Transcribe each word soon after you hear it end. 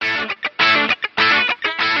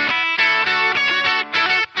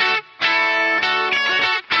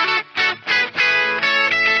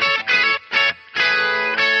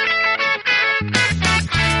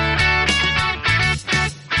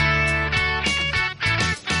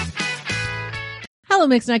Hello,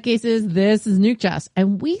 Mixed Nutcases. This is Nuke Chess,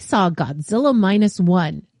 and we saw Godzilla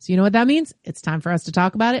 -1. So you know what that means? It's time for us to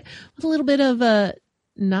talk about it with a little bit of a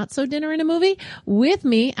not so dinner in a movie. With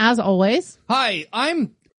me, as always. Hi,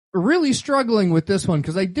 I'm really struggling with this one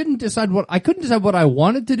because I couldn't decide what I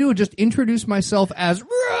wanted to do. Just introduce myself as.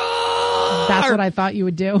 That's what I thought you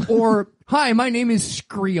would do. Or, hi, my name is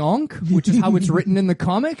Skryonk, which is how it's written in the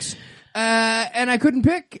comics. And I couldn't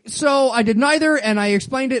pick, so I did neither, and I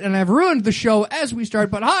explained it, and I've ruined the show as we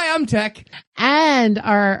start, but hi, I'm Tech. And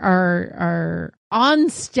our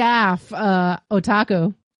on-staff,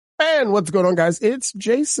 Otaku. And what's going on, guys? It's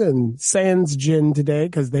Jason, sans Jin today,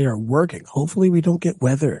 because they are working. Hopefully we don't get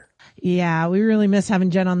weather. Yeah, we really miss having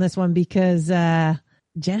Jen on this one because,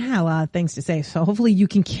 Jen had a lot of things to say, so hopefully you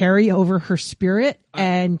can carry over her spirit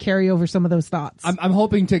and carry over some of those thoughts. I'm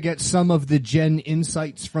hoping to get some of the Jen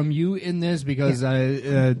insights from you in this because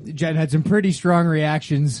Jen had some pretty strong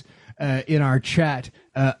reactions in our chat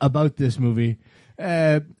about this movie.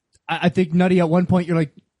 I think, Nutty, at one point you're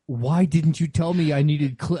like, why didn't you tell me I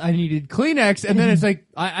needed Kleenex? And then it's like,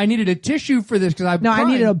 I needed a tissue for this because I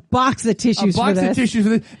needed a box of tissues for this.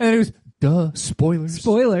 And then it was, duh, spoilers.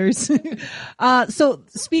 So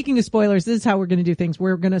speaking of spoilers, this is how we're going to do things.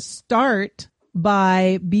 We're going to start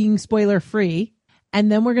by being spoiler free,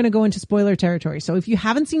 and then we're going to go into spoiler territory. So if you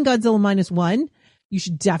haven't seen Godzilla -1, you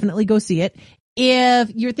should definitely go see it.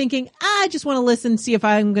 If you're thinking, I just want to listen, see if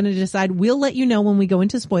I'm going to decide, we'll let you know when we go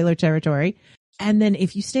into spoiler territory. And then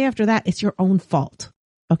if you stay after that, it's your own fault.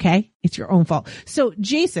 Okay? It's your own fault. So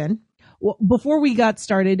Jason, before we got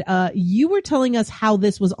started, you were telling us how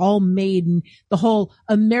this was all made and the whole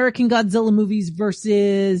American Godzilla movies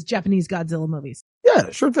versus Japanese Godzilla movies.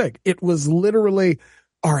 Yeah, sure thing. It was literally,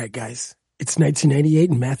 all right, guys, it's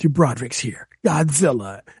 1998 and Matthew Broderick's here.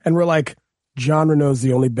 Godzilla. And we're like, John Reno's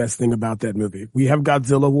the only best thing about that movie. We have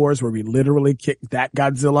Godzilla Wars where we literally kick that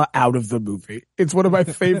Godzilla out of the movie. It's one of my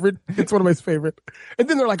favorite. And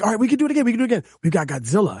then they're like, all right, we can do it again. We've got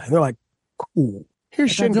Godzilla. And they're like, cool.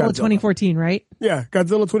 Here's Shin Godzilla. 2014, right? Yeah,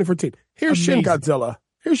 Godzilla 2014. Here's Shin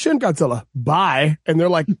Godzilla. Bye. And they're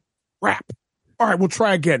like, crap. All right, we'll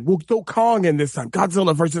try again. We'll throw Kong in this time.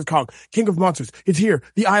 Godzilla versus Kong. King of Monsters. It's here.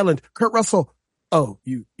 The Island. Kurt Russell. Oh,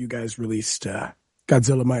 you guys released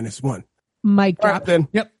Godzilla -1. Mic drop. Right, then.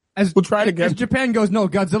 Yep. We'll try it again. As Japan goes, no,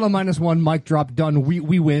 Godzilla -1, mic drop, done.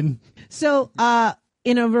 We win. So,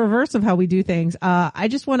 in a reverse of how we do things, I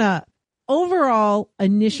just want to overall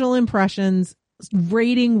initial impressions,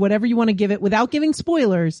 rating, whatever you want to give it without giving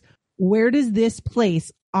spoilers. Where does this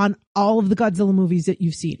place on all of the Godzilla movies that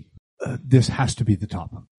you've seen? This has to be the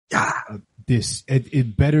top. Yeah.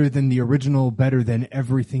 It better than the original, better than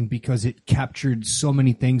everything because it captured so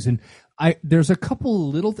many things. And there's a couple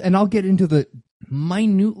little, and I'll get into the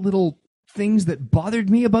minute little things that bothered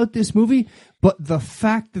me about this movie, but the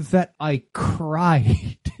fact that I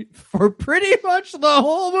cried for pretty much the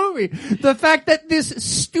whole movie, the fact that this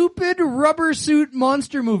stupid rubber suit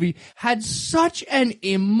monster movie had such an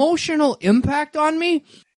emotional impact on me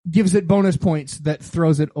gives it bonus points that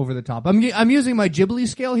throws it over the top. I'm using my Ghibli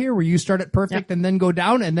scale here where you start at perfect and then go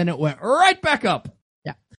down and then it went right back up.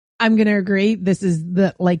 Yeah. I'm going to agree. This is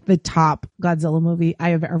the top Godzilla movie I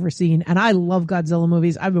have ever seen. And I love Godzilla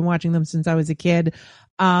movies. I've been watching them since I was a kid.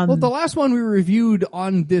 Well, the last one we reviewed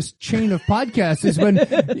on this chain of podcasts is when,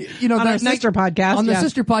 on our sister podcast. On the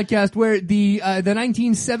sister podcast where the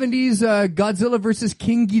 1970s, Godzilla versus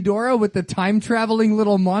King Ghidorah with the time traveling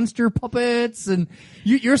little monster puppets. And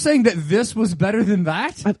you're saying that this was better than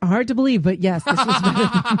that? Hard to believe, but yes, this was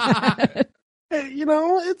better than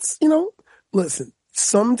that. Listen,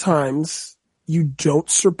 sometimes you don't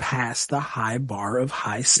surpass the high bar of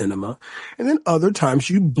high cinema, and then other times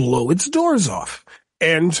you blow its doors off.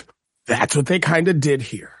 And that's what they kind of did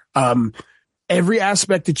here. Every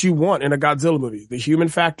aspect that you want in a Godzilla movie, the human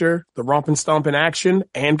factor, the romp and stomp in action,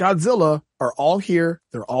 and Godzilla are all here.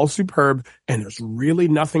 They're all superb, and there's really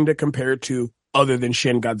nothing to compare it to other than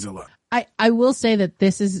Shin Godzilla. I will say that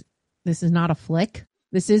this is not a flick.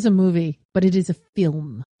 This is a movie, but it is a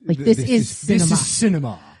film. This is cinema. This is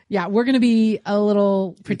cinema. Yeah, we're going to be a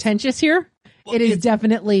little pretentious here. Well, it is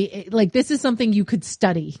definitely, this is something you could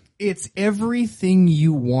study. It's everything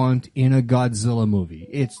you want in a Godzilla movie.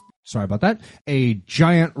 It's, sorry about that, a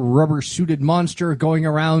giant rubber-suited monster going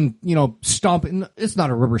around, stomping. It's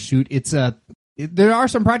not a rubber suit. There are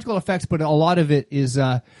some practical effects, but a lot of it is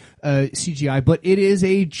CGI. But it is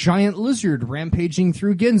a giant lizard rampaging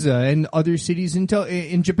through Ginza and other cities in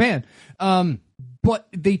Japan. But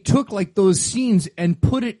they took those scenes and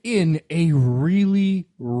put it in a really,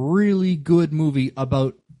 really good movie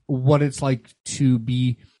about what it's like to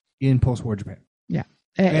be in post-war Japan. Yeah.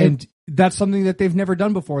 And that's something that they've never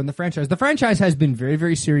done before in the franchise. The franchise has been very,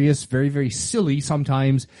 very serious, very, very silly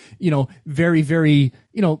sometimes, very, very,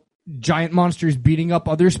 giant monsters beating up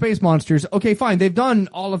other space monsters. Okay, fine. They've done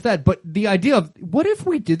all of that. But the idea of what if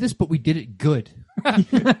we did this, but we did it good?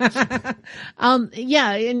 Yeah.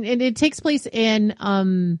 And it takes place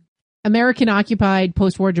in, American occupied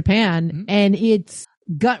post-war Japan, and it's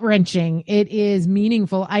gut wrenching. It is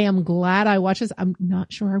meaningful. I am glad I watched this. I'm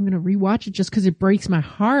not sure I'm going to rewatch it just because it breaks my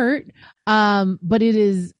heart. But it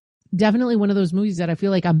is definitely one of those movies that I feel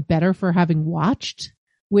like I'm better for having watched,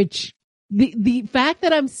 which the fact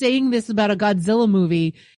that I'm saying this about a Godzilla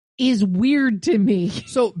movie is weird to me.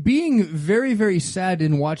 So being very, very sad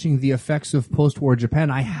in watching the effects of post-war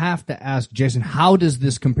Japan, I have to ask Jason, how does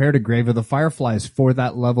this compare to Grave of the Fireflies for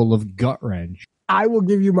that level of gut wrench? I will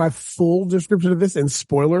give you my full description of this in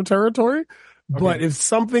spoiler territory, but Okay. if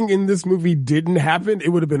something in this movie didn't happen, it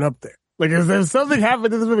would have been up there. Like if something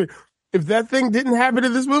happened in this movie, if that thing didn't happen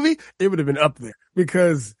in this movie, it would have been up there.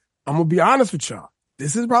 Because I'm going to be honest with y'all.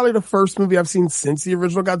 This is probably the first movie I've seen since the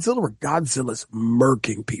original Godzilla where Godzilla's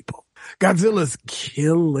murking people. Godzilla's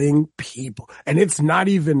killing people. And it's not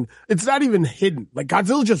even hidden. Like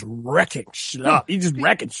Godzilla's just wrecking stuff. He's just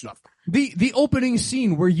wrecking stuff. The opening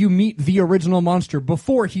scene where you meet the original monster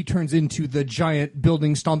before he turns into the giant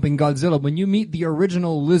building stomping Godzilla, when you meet the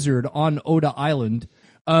original lizard on Oda Island,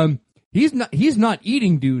 he's not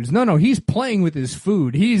eating dudes. No, he's playing with his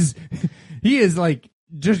food. He is like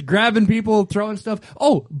just grabbing people, throwing stuff.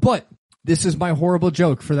 Oh, but this is my horrible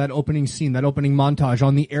joke for that opening scene, that opening montage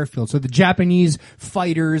on the airfield. So the Japanese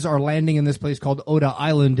fighters are landing in this place called Oda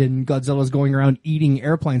Island, and Godzilla's going around eating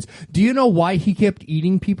airplanes. Do you know why he kept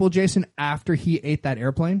eating people, Jason, after he ate that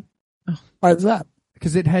airplane? Why is that?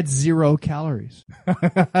 Because it had 0 calories.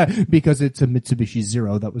 Because it's a Mitsubishi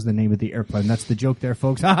Zero. That was the name of the airplane. That's the joke there,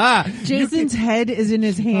 folks. Jason's head is in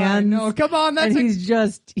his hand. No, come on. And he's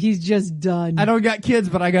just done. I don't got kids,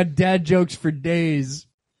 but I got dad jokes for days.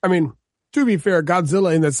 I mean, to be fair,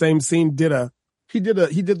 Godzilla in that same scene did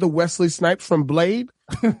the Wesley Snipes from Blade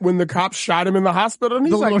when the cops shot him in the hospital. And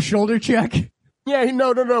he's The like, little shoulder check. yeah,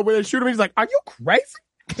 no. When they shoot him, he's like, are you crazy?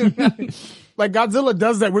 Like Godzilla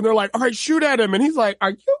does that when they're like, all right, shoot at him. And he's like,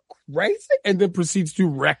 are you crazy? And then proceeds to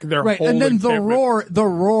wreck their right. whole And then encampment. the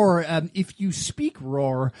roar, if you speak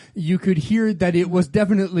roar, you could hear that it was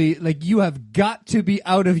definitely like, you have got to be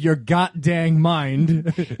out of your goddamn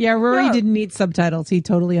mind. Yeah, Rory didn't need subtitles. He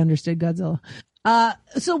totally understood Godzilla.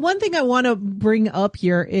 So one thing I want to bring up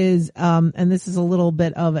here is, and this is a little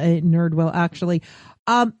bit of a nerd will actually,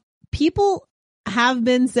 people have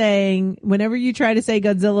been saying whenever you try to say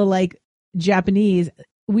Godzilla like Japanese,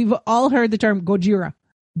 we've all heard the term Gojira,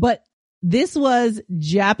 but this was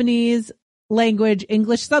Japanese language,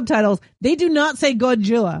 English subtitles. They do not say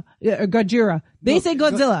Godzilla or Gojira. They say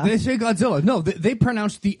Godzilla. They say Godzilla. No, they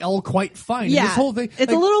pronounce the L quite fine. Yeah. This whole thing,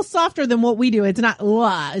 it's a little softer than what we do. It's not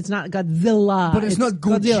la. It's not Godzilla. but it's not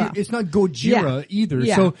Godzilla. It's not Gojira either.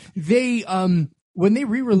 Yeah. So they, when they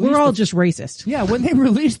re-released, We're all just racist. yeah, when they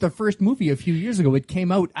released the first movie a few years ago, it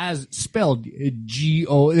came out as spelled Gojira,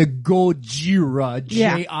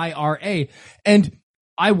 Jira. And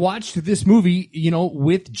I watched this movie,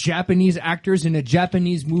 with Japanese actors in a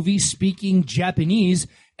Japanese movie speaking Japanese,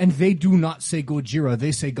 and they do not say Gojira,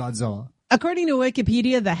 they say Godzilla. According to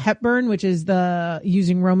Wikipedia, the Hepburn, which is the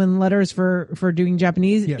using Roman letters for doing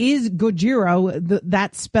Japanese, is Gojira,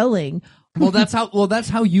 that spelling. Well, that's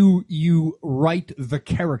how you write the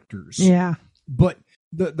characters. Yeah. But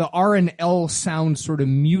the R and L sound sort of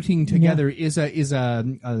muting together is a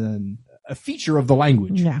feature of the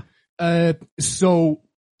language. Yeah.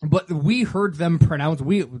 But we heard them pronounce.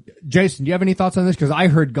 Jason, do you have any thoughts on this? Because I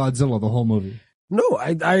heard Godzilla the whole movie. No,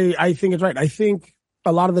 I think it's right. I think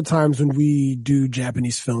a lot of the times when we do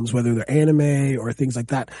Japanese films, whether they're anime or things like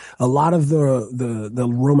that, a lot of the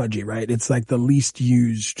Romaji, right? It's like the least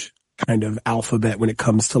used kind of alphabet when it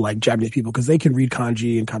comes to like Japanese people, because they can read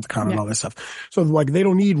kanji and katakana and all that stuff. So like they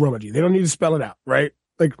don't need Romaji. They don't need to spell it out, right?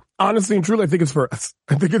 Like honestly and truly, I think it's for us.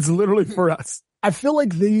 I think it's literally for us. I feel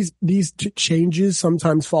like these changes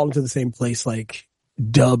sometimes fall into the same place like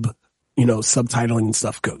dub, subtitling and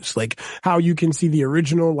stuff goes. Like how you can see the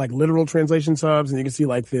original, like literal translation subs, and you can see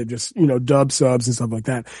like the just, dub subs and stuff like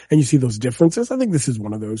that. And you see those differences. I think this is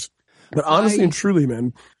one of those. But honestly and truly,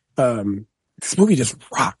 man, this movie just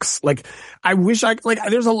rocks. Like, I wish I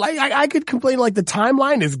could complain like the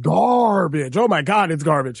timeline is garbage. Oh my God, it's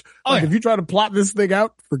garbage. If you try to plot this thing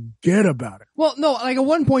out, forget about it. Well, no, like at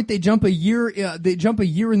one point they jump a year in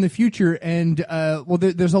the future, and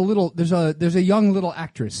there's a young little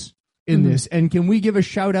actress in this, and can we give a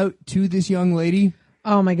shout out to this young lady?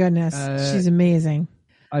 Oh my goodness. She's amazing.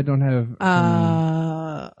 I don't have.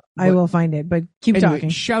 I will find it, but keep talking.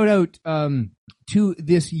 Shout out to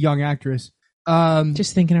this young actress.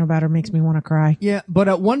 Just thinking about her makes me want to cry. Yeah, but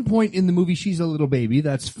at one point in the movie, she's a little baby.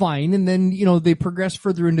 That's fine. And then, they progress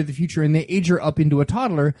further into the future and they age her up into a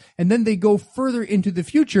toddler. And then they go further into the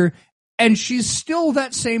future and she's still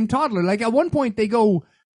that same toddler. Like at one point they go.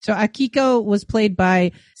 So Akiko was played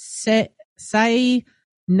by Sai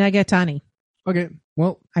Nagatani. Okay.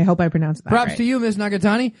 Well, I hope I pronounced that props right. to you, Miss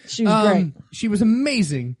Nagatani. She was great. She was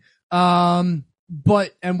amazing. And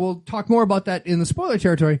we'll talk more about that in the spoiler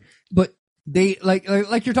territory, but they like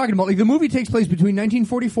you're talking about, like the movie takes place between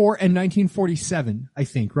 1944 and 1947, I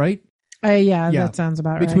think, right? Yeah, that sounds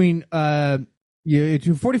about right. Between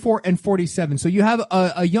 44 and 47. So you have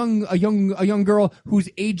a young girl who's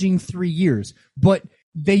aging 3 years, but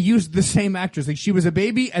they used the same actress. Like she was a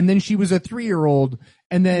baby and then she was a 3-year-old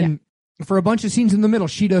and then for a bunch of scenes in the middle,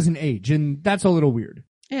 she doesn't age, and that's a little weird.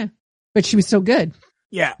 Yeah. But she was so good.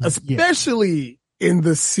 Yeah, especially in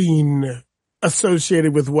the scene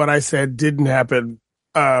associated with what I said didn't happen.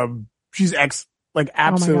 She's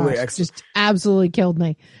absolutely excellent. Just absolutely killed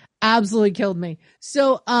me. Absolutely killed me.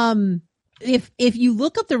 So, if you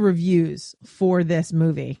look up the reviews for this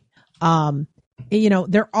movie,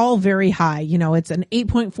 they're all very high. It's an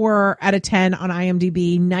 8.4 out of 10 on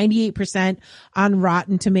IMDb, 98% on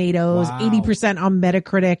Rotten Tomatoes, 80% on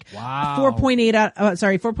Metacritic, 4.8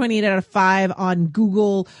 out of 5 on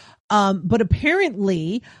Google. But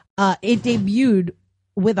apparently, it debuted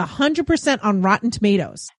with 100% on Rotten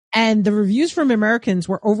Tomatoes, and the reviews from Americans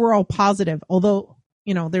were overall positive, although,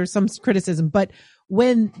 there's some criticism. But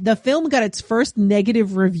when the film got its first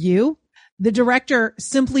negative review, the director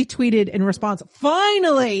simply tweeted in response,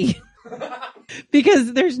 "Finally!"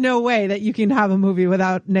 Because there's no way that you can have a movie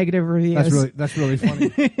without negative reviews. That's really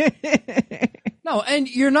funny. No, and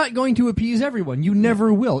you're not going to appease everyone. You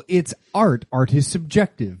never will. It's art. Art is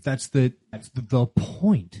subjective. That's the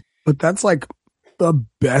point. But that's like the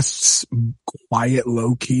best quiet,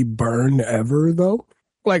 low-key burn ever, though.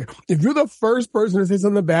 Like, if you're the first person to say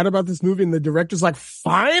something bad about this movie and the director's like,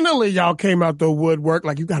 finally y'all came out the woodwork,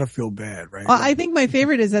 like, you gotta feel bad, right? Well, I think my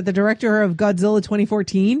favorite is that the director of Godzilla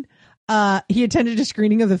 2014, he attended a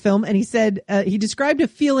screening of the film and he said, he described a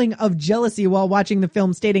feeling of jealousy while watching the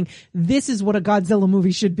film, stating, "This is what a Godzilla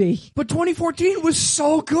movie should be." But 2014 was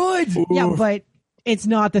so good. Ooh. Yeah, but it's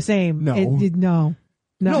not the same. No.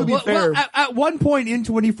 No. Well, at one point in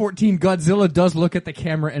 2014, Godzilla does look at the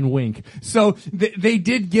camera and wink. So they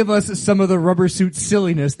did give us some of the rubber suit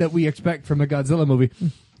silliness that we expect from a Godzilla movie.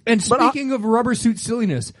 And speaking of rubber suit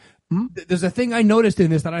silliness, there's a thing I noticed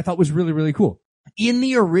in this that I thought was really, really cool. In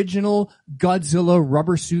the original Godzilla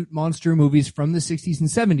rubber suit monster movies from the 60s and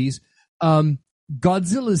 70s,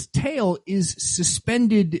 Godzilla's tail is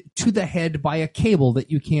suspended to the head by a cable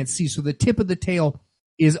that you can't see. So the tip of the tail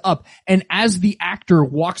is up. And as the actor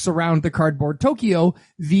walks around the cardboard Tokyo,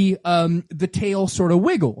 the tail sort of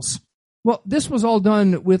wiggles. Well, this was all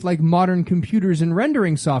done with like modern computers and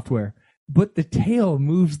rendering software, but the tail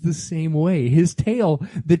moves the same way.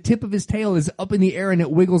 The tip of his tail is up in the air and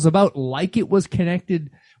it wiggles about like it was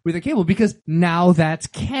connected with a cable, because now that's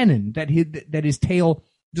canon, that his tail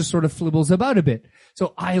just sort of flibbles about a bit.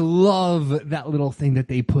 So I love that little thing that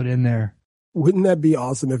they put in there. Wouldn't that be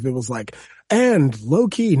awesome if it was like, and low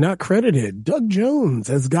key, not credited, Doug Jones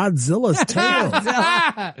as Godzilla's tail?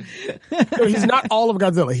 No, he's not all of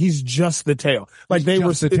Godzilla. He's just the tail. Like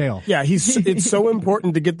the tail. Yeah, it's so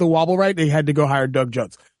important to get the wobble right. They had to go hire Doug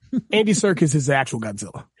Jones. Andy Serkis is the actual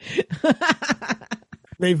Godzilla.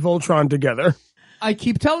 They Voltron together. I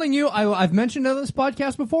keep telling you, I've mentioned it on this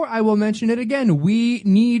podcast before. I will mention it again. We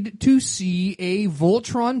need to see a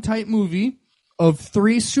Voltron type movie of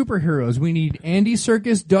 3 superheroes. We need Andy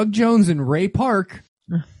Serkis, Doug Jones, and Ray Park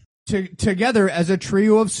together as a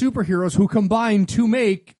trio of superheroes who combine to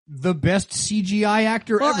make the best CGI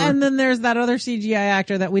actor ever. And then there's that other CGI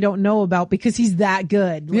actor that we don't know about because he's that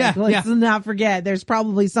good. Let's not forget, there's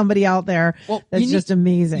probably somebody out there that's just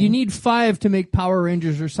amazing. You need 5 to make Power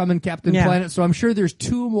Rangers or summon Captain Planet, so I'm sure there's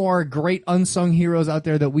 2 more great unsung heroes out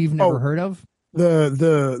there that we've never heard of.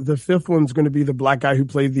 The 5th one's going to be the black guy who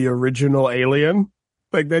played the original Alien,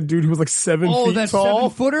 like that dude who was like 7 feet tall. Oh, that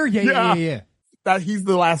 7-footer? Yeah. That he's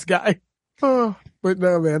the last guy. Oh, but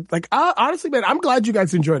no, man. Like, honestly, man, I'm glad you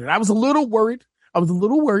guys enjoyed it. I was a little worried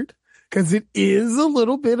because it is a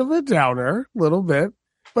little bit of a downer,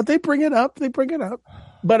 but they bring it up.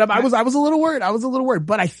 But I was a little worried.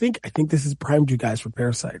 But I think this has primed you guys for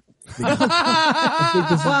Parasite. I think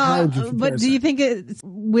this has primed you for but Parasite. Do you think it's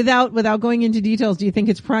without going into details? Do you think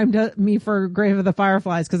it's primed me for Grave of the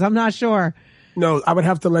Fireflies? Because I'm not sure. No, I would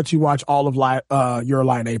have to let you watch all of Your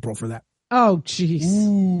Lie in April for that. Oh, jeez.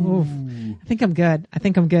 I think I'm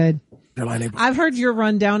good. Your Lie in April. I've heard your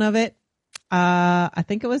rundown of it. I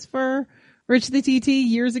think it was for Rich the TT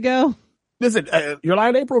years ago. Listen, Your Lie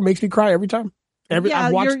in April makes me cry every time. Your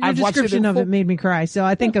description of it made me cry, so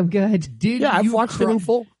I think I'm good. I've watched it in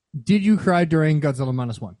full. Did you cry during Godzilla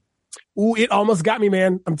 -1? Ooh, it almost got me,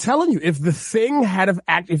 man. I'm telling you, if the thing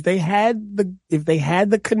if they had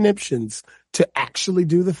the conniptions to actually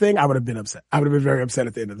do the thing, I would have been upset. I would have been very upset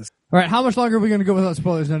at the end of this. All right, how much longer are we going to go without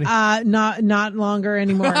spoilers, Nutty? Not longer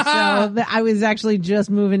anymore. So I was actually just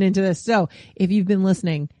moving into this. So if you've been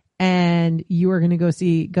listening and you are going to go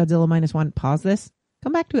see Godzilla -1, pause this,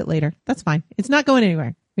 come back to it later. That's fine. It's not going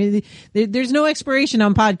anywhere. There's no expiration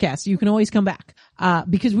on podcasts. You can always come back,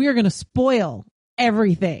 because we are going to spoil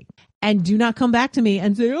everything. And do not come back to me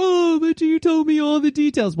and say, oh, but you told me all the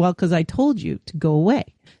details. Well, because I told you to go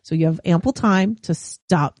away. So you have ample time to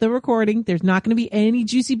stop the recording. There's not going to be any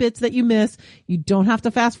juicy bits that you miss. You don't have to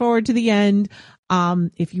fast forward to the end.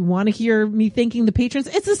 If you want to hear me thanking the patrons,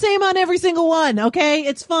 it's the same on every single one. Okay.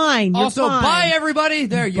 It's fine. You're also, fine. Bye everybody.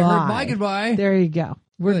 There, you heard my goodbye. There you go.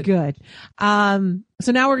 We're good.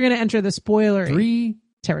 So now we're going to enter the spoiler 3,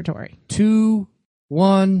 territory. 2,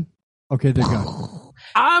 1. Okay, they're gone.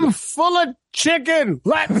 I'm full of chicken.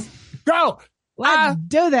 Let's go. Let's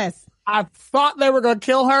do this. I thought they were going to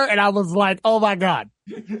kill her, and I was like, oh my God.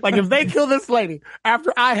 Like, if they kill this lady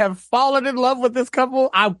after I have fallen in love with this couple,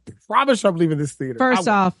 I promise I'm leaving this theater. First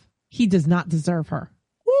off, he does not deserve her.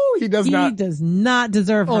 Woo, he does not. He does not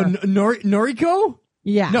deserve her. Oh, Noriko?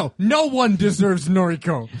 Yeah. No one deserves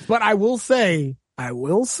Noriko. But I will say,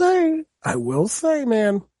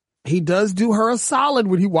 man, he does do her a solid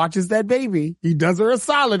when he watches that baby. He does her a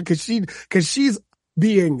solid because she's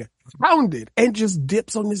being pounded and just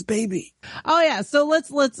dips on this baby. Oh yeah. So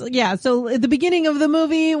So at the beginning of the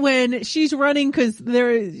movie when she's running because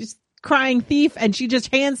there's crying thief and she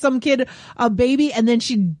just hands some kid a baby and then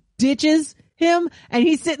she ditches him and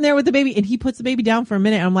he's sitting there with the baby and he puts the baby down for a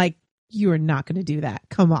minute. I'm like, you are not going to do that.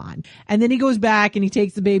 Come on. And then he goes back and he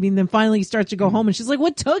takes the baby and then finally he starts to go home and she's like,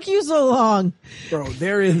 what took you so long? Bro,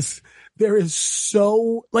 there is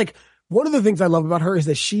so, like, one of the things I love about her is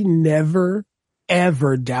that she never,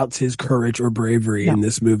 ever doubts his courage or bravery in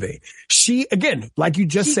this movie. She, again, like you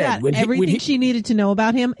just said, everything she needed to know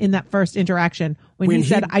about him in that first interaction when he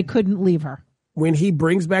said, I couldn't leave her. When he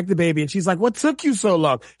brings back the baby and she's like, what took you so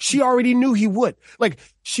long? She already knew he would. Like,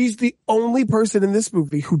 she's the only person in this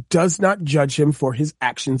movie who does not judge him for his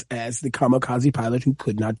actions as the kamikaze pilot who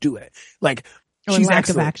could not do it. Like, she's lack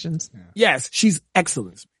excellent. of actions. Yes, she's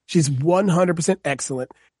excellent. She's 100%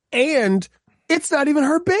 excellent. And it's not even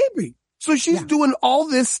her baby. So she's doing all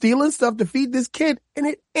this stealing stuff to feed this kid and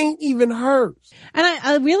it ain't even hers. And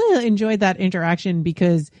I really enjoyed that interaction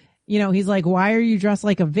because he's like, why are you dressed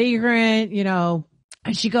like a vagrant? And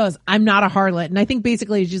she goes, I'm not a harlot. And I think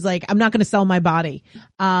basically she's like, I'm not going to sell my body.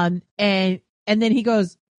 And then he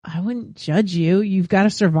goes, I wouldn't judge you. You've got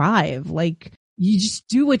to survive. Like, you just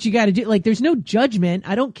do what you got to do. Like, there's no judgment.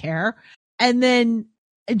 I don't care. And then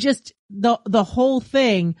just the whole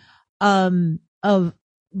thing, of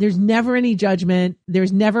there's never any judgment.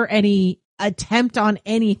 There's never any attempt on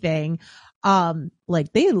anything.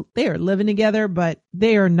 Like they are living together, but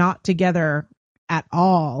they are not together at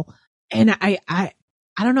all. And I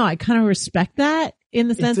don't know. I kind of respect that in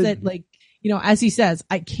the sense that, like, as he says,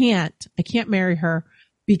 I can't marry her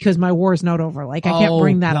because my war is not over. Like, I can't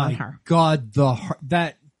bring that on her. God,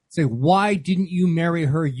 say, why didn't you marry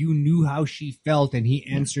her? You knew how she felt. And he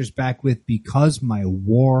answers back with, because my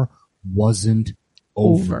war wasn't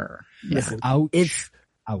over. Listen, ouch.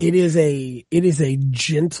 It is a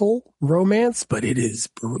gentle romance, but it is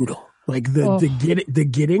brutal. Like the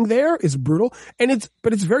getting there is brutal, and it's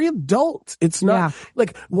very adult. It's not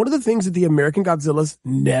like one of the things that the American Godzillas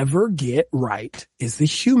never get right is the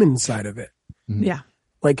human side of it. Yeah.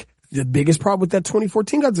 Like the biggest problem with that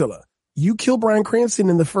 2014 Godzilla, you kill Bryan Cranston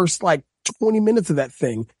in the first like 20 minutes of that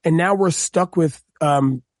thing, and now we're stuck with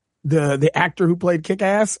the actor who played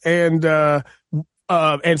Kick-Ass and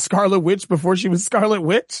Scarlet Witch before she was Scarlet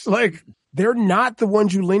Witch. Like, they're not the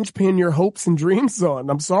ones you linchpin your hopes and dreams on.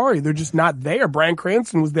 I'm sorry. They're just not there. Bryan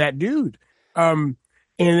Cranston was that dude. And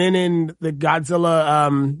then in the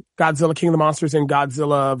Godzilla King of the Monsters and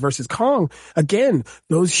Godzilla versus Kong, again,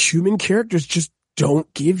 those human characters just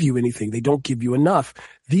don't give you anything. They don't give you enough.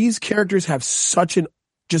 These characters have such an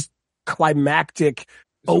just climactic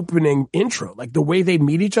opening intro. Like, the way they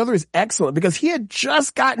meet each other is excellent because he had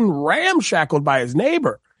just gotten ramshackled by his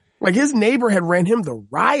neighbor. Like his neighbor had ran him the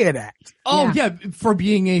riot act. Oh yeah, for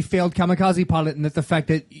being a failed kamikaze pilot, and that the fact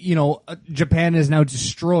that Japan is now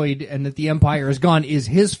destroyed and that the empire is gone is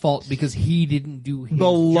his fault because he didn't do his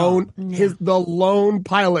job. The lone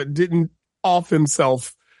pilot didn't off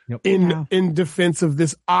himself in defense of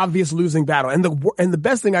this obvious losing battle. And the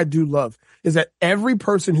best thing I do love is that every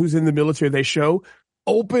person who's in the military they show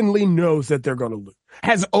openly knows that they're going to lose.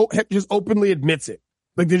 Just openly admits it.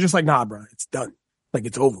 Like they're just like, nah, bro, it's done. Like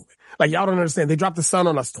it's over with. Like y'all don't understand. They dropped the sun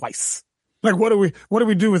on us twice. Like what do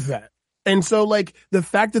we do with that? And so like the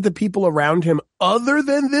fact that the people around him, other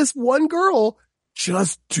than this one girl,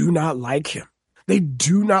 just do not like him. They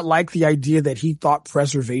do not like the idea that he thought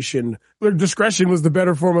preservation or discretion was the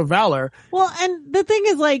better form of valor. Well, and the thing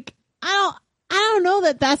is like, I don't know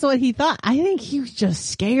that that's what he thought. I think he was just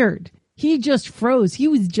scared. He just froze. He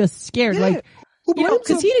was just scared. Yeah. Like,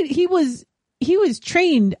 because he was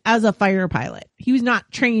trained as a fighter pilot. He was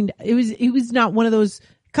not trained. He was not one of those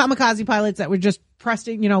kamikaze pilots that were just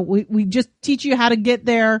pressing, we just teach you how to get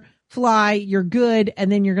there, fly, you're good,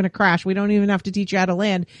 and then you're going to crash. We don't even have to teach you how to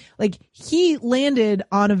land. Like he landed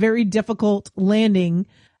on a very difficult landing.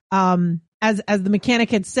 As the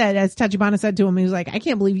mechanic had said, as Tachibana said to him, he was like, I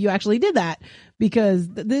can't believe you actually did that because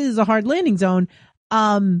this is a hard landing zone.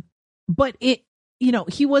 But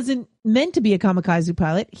he wasn't meant to be a kamikaze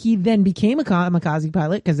pilot. He then became a kamikaze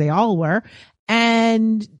pilot because they all were.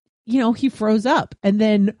 And, he froze up. And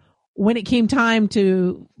then when it came time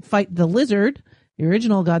to fight the lizard, the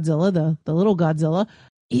original Godzilla, the little Godzilla,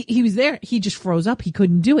 he was there. He just froze up. He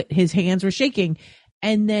couldn't do it. His hands were shaking.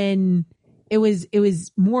 And then it was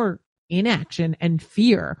more inaction and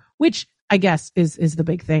fear, which I guess is the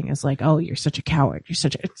big thing. Is like, oh, you're such a coward.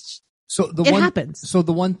 It happens. So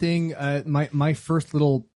the one thing, my first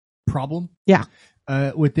little problem,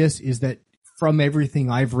 with this is that from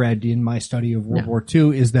everything I've read in my study of World War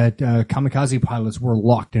II, is that kamikaze pilots were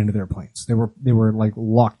locked into their planes. They were like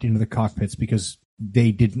locked into the cockpits because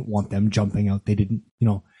they didn't want them jumping out. They didn't,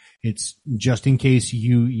 it's just in case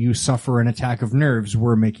you suffer an attack of nerves.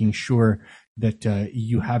 We're making sure that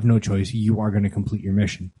you have no choice. You are going to complete your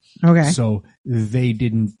mission. Okay. So they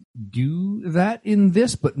didn't do that in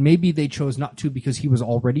this, but maybe they chose not to because he was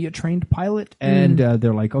already a trained pilot, and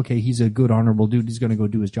they're like, okay, he's a good, honorable dude. He's going to go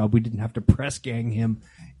do his job. We didn't have to press gang him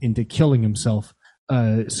into killing himself.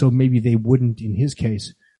 So maybe they wouldn't in his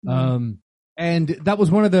case. And that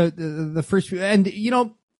was one of the first few. And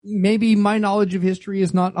maybe my knowledge of history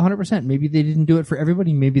is not 100%. Maybe they didn't do it for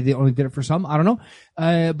everybody. Maybe they only did it for some. I don't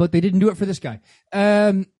know. But they didn't do it for this guy.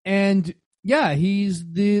 And yeah, he's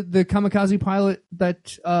the kamikaze pilot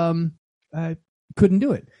that couldn't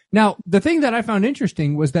do it. Now, the thing that I found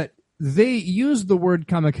interesting was that they used the word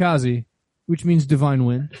kamikaze, which means divine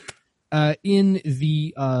wind, in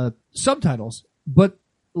the subtitles, but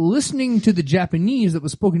listening to the Japanese that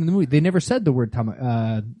was spoken in the movie, they never said the word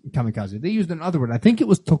kamikaze. They used another word. I think it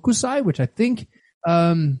was tokusai, which I think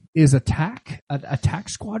is attack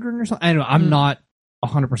squadron or something. I don't know. I'm not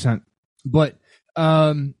 100%, but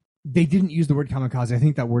they didn't use the word kamikaze. I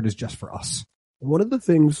think that word is just for us. One of the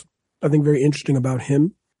things I think very interesting about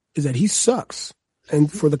him is that he sucks,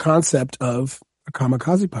 and for the concept of a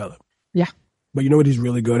kamikaze pilot. Yeah. But you know what he's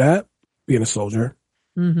really good at? Being a soldier.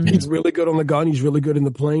 Mm-hmm. He's really good on the gun. He's really good in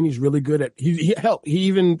the plane. He's really good at, he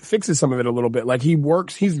even fixes some of it a little bit. Like he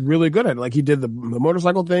works, he's really good at it. Like he did the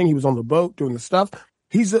motorcycle thing. He was on the boat doing the stuff.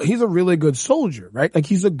 He's a really good soldier, right? Like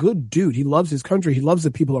he's a good dude. He loves his country. He loves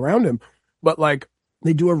the people around him. But like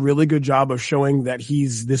they do a really good job of showing that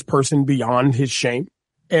he's this person beyond his shame.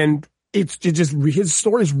 And it's just, his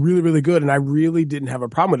story is really, really good. And I really didn't have a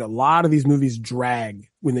problem with it. A lot of these movies drag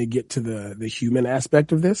when they get to the human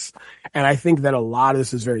aspect of this. And I think that a lot of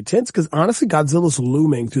this is very tense because honestly, Godzilla's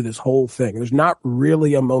looming through this whole thing. There's not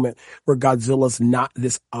really a moment where Godzilla's not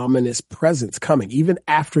this ominous presence coming. Even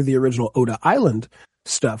after the original Oda Island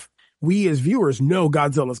stuff, we as viewers know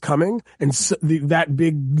Godzilla's coming and so that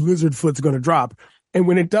big lizard foot's going to drop. And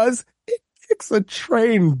when it does, it kicks a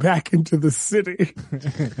train back into the city,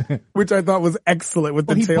 which I thought was excellent with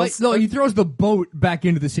the tail. No, he throws the boat back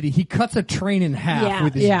into the city. He cuts a train in half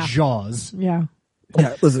with his jaws. Yeah.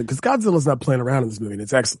 Yeah, listen, because Godzilla's not playing around in this movie, and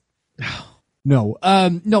it's excellent.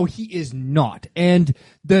 No, he is not. And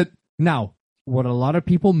now, what a lot of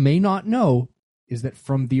people may not know is that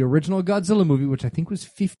from the original Godzilla movie, which I think was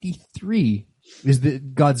 1953, is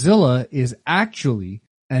that Godzilla is actually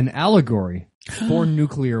an allegory for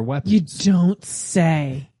nuclear weapons. You don't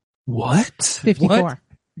say. What? 1954.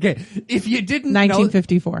 Okay, if you didn't know,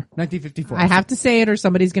 1954. 1954. I have to say it or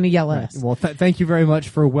somebody's going to yell at us. Well, thank you very much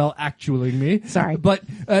for well actuating me. Sorry. But,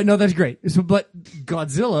 no, that's great. But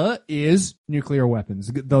Godzilla is nuclear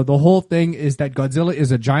weapons. The whole thing is that Godzilla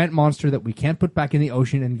is a giant monster that we can't put back in the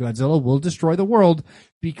ocean, and Godzilla will destroy the world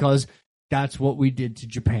because that's what we did to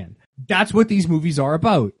Japan. That's what these movies are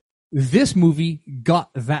about. This movie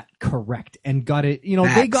got that correct and got it,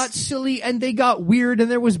 they got silly and they got weird, and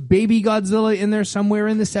there was baby Godzilla in there somewhere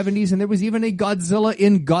in the 70s, and there was even a Godzilla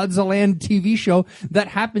in Godziland TV show that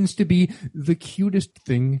happens to be the cutest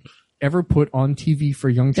thing ever put on TV for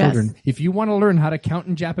young children. Yes. If you want to learn how to count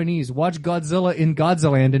in Japanese, watch Godzilla in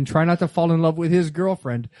Godziland and try not to fall in love with his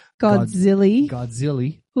girlfriend.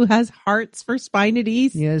 Godzilla. Who has hearts for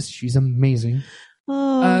spinities. Yes, she's amazing.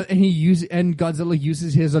 Oh. And Godzilla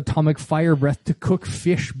uses his atomic fire breath to cook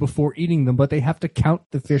fish before eating them, but they have to count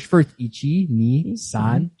the fish first. Ichi, ni,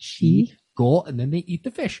 san, shi, go, and then they eat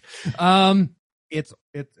the fish.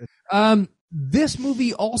 This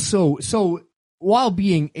movie also, so while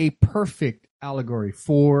being a perfect allegory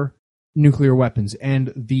for nuclear weapons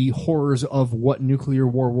and the horrors of what nuclear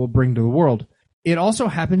war will bring to the world, it also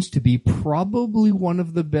happens to be probably one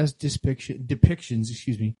of the best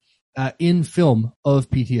depictions, in film of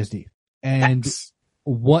PTSD and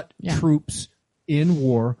what troops in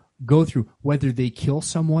war go through, whether they kill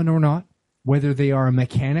someone or not, whether they are a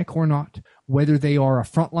mechanic or not, whether they are a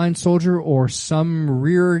frontline soldier or some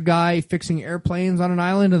rear guy fixing airplanes on an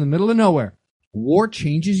island in the middle of nowhere. War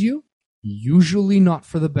changes you, usually not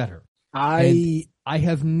for the better. I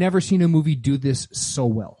have never seen a movie do this so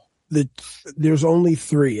well. There's only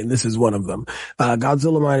 3, and this is one of them.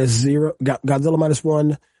 Godzilla minus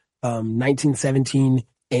 1, 1917,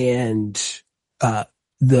 and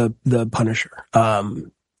the Punisher.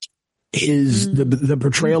 The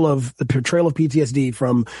portrayal of PTSD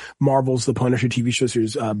from Marvel's The Punisher TV show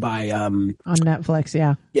series by on Netflix,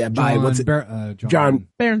 by John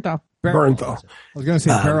Bernthal. Bernthal. I was going to say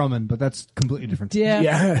Barrowman, but that's completely different.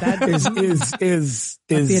 Yeah. That is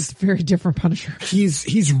a very different Punisher.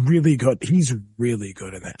 He's really good. He's really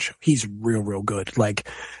good in that show. He's real good. Like,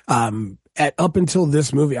 up until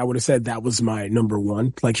this movie, I would have said that was my number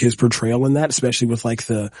one, like his portrayal in that, especially with like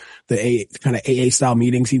the kind of AA style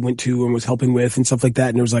meetings he went to and was helping with and stuff like that.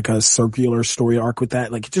 And there was like a circular story arc with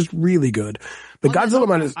that. Like, just really good. But Godzilla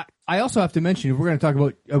minus. I also have to mention, if we're going to talk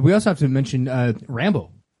about, we also have to mention,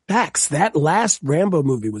 Rambo. Facts. That last Rambo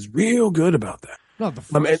movie was real good about that. No, the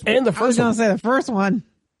first and the first I was going to say the first one.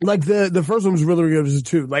 Like the first one was really good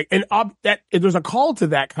too. Like, and there's a call to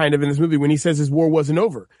that kind of in this movie when he says his war wasn't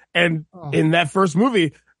over. And in that first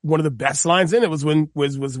movie, one of the best lines in it was when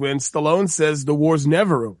Stallone says the war's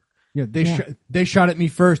never over. Yeah, they shot at me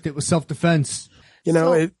first. It was self-defense. It's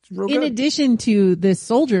real good. In addition to the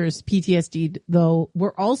soldiers' PTSD, though,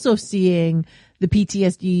 we're also seeing the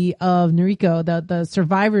PTSD of Noriko, the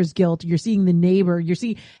survivor's guilt. You're seeing the neighbor. You're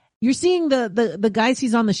seeing the guys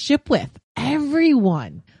he's on the ship with.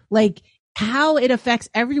 Everyone, like how it affects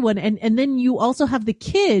everyone. And then you also have the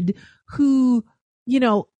kid who,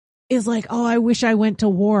 is like, oh, I wish I went to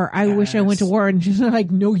war. I wish I went to war. And she's like,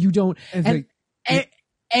 no, you don't. And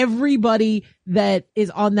everybody that is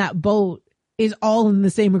on that boat is all in the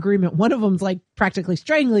same agreement. One of them's like practically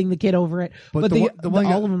strangling the kid over it. But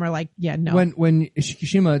all of them are like, yeah, no. When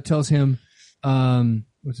Shikishima tells him,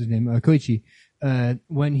 what's his name? Koichi,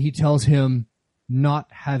 when he tells him not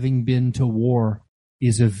having been to war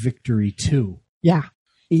is a victory too. Yeah.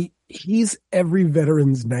 He's every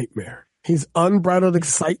veteran's nightmare. He's unbridled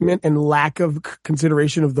excitement and lack of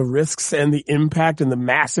consideration of the risks and the impact and the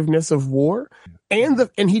massiveness of war.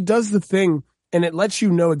 And he does the thing, and it lets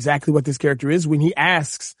you know exactly what this character is when he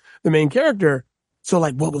asks the main character, so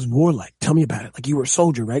like, what was war like? Tell me about it. Like, you were a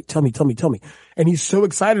soldier, right? Tell me. And he's so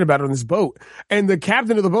excited about it on this boat. And the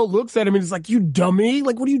captain of the boat looks at him and is like, you dummy.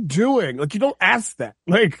 Like, what are you doing? Like, you don't ask that.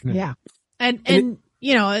 Like, yeah. And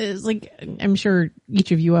it's like, I'm sure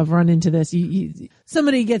each of you have run into this.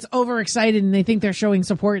 Somebody gets overexcited and they think they're showing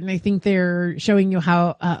support and they think they're showing you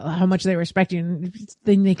how much they respect you. And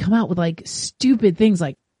then they come out with like stupid things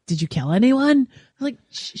like, did you kill anyone? Like,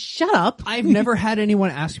 shut up. I've never had anyone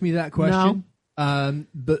ask me that question. No.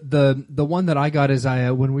 The one that I got is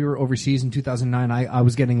when we were overseas in 2009, I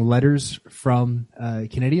was getting letters from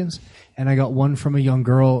Canadians, and I got one from a young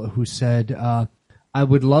girl who said, I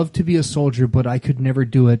would love to be a soldier, but I could never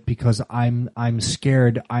do it because I'm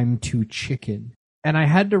scared. I'm too chicken. And I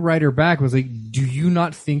had to write her back. I was like, do you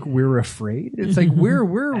not think we're afraid? It's like, we're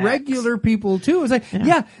regular people too. It's like,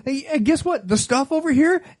 yeah, guess what? The stuff over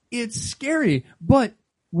here, it's scary, but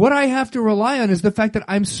what I have to rely on is the fact that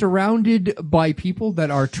I'm surrounded by people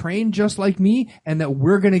that are trained just like me and that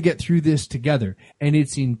we're going to get through this together. And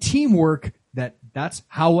it's in teamwork that's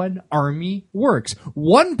how an army works.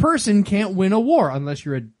 One person can't win a war unless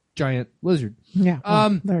you're a giant lizard. Yeah.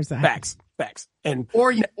 Well, there's that. Facts. And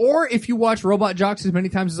or if you watch Robot Jocks as many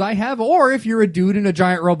times as I have, or if you're a dude in a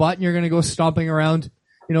giant robot and you're going to go stomping around,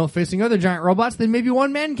 facing other giant robots, then maybe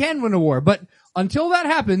one man can win a war. But until that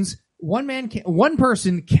happens, one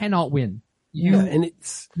person cannot win. You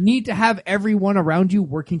need to have everyone around you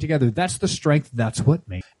working together. That's the strength. That's what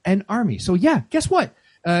makes an army. So yeah, guess what?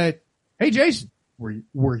 Hey Jason,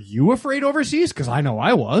 were you afraid overseas? Because I know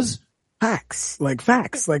I was. Facts. I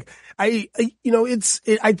think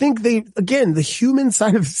the human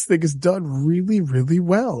side of this thing is done really, really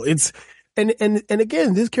well. And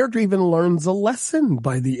again, this character even learns a lesson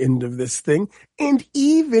by the end of this thing and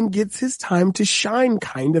even gets his time to shine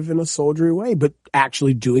kind of in a soldiery way, but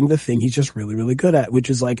actually doing the thing he's just really, really good at,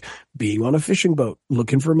 which is like being on a fishing boat,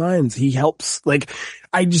 looking for mines. He helps.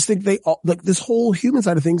 I just think this whole human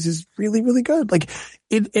side of things is really, really good.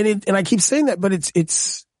 And I keep saying that, but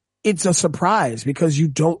it's a surprise because you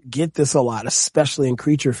don't get this a lot, especially in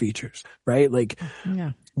creature features, right?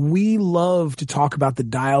 Yeah. We love to talk about the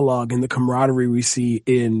dialogue and the camaraderie we see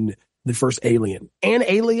in the first Alien and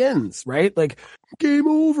Aliens, right? Game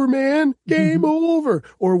over, man. Game over.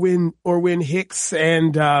 Or when Hicks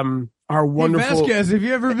and, our wonderful. Hey Vasquez, have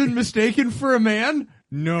you ever been mistaken for a man?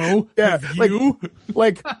 No. Yeah.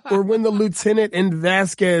 Or when the lieutenant and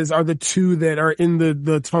Vasquez are the two that are in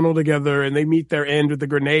the tunnel together and they meet their end with the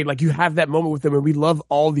grenade. You have that moment with them and we love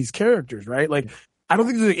all these characters, right? I don't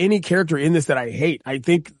think there's any character in this that I hate. I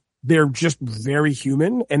think they're just very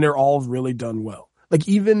human and they're all really done well.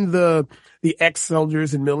 Even the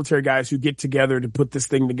ex-soldiers and military guys who get together to put this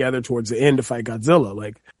thing together towards the end to fight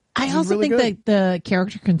Godzilla. I also think that the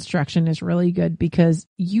character construction is really good because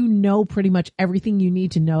you know pretty much everything you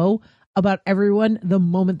need to know about everyone the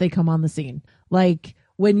moment they come on the scene.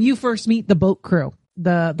 When you first meet the boat crew,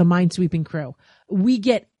 the minesweeping crew, we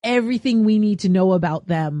get everything we need to know about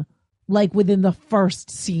them within the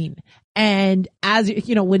first scene. And as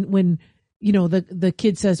when the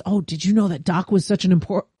kid says, "Oh, did you know that Doc was such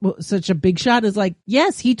a big shot?" Is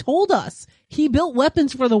yes, he told us. He built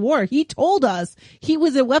weapons for the war. He told us he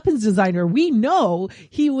was a weapons designer. We know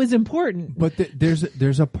he was important. But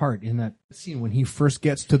there's a part in that scene when he first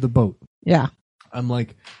gets to the boat. Yeah. I'm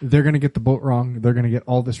they're going to get the boat wrong. They're going to get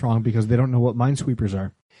all this wrong because they don't know what minesweepers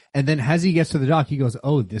are. And then as he gets to the dock, he goes,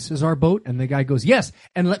 "Oh, this is our boat?" And the guy goes, "Yes.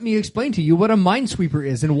 And let me explain to you what a minesweeper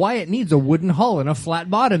is and why it needs a wooden hull and a flat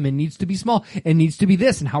bottom and needs to be small and needs to be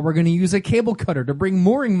this and how we're going to use a cable cutter to bring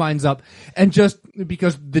mooring mines up. And just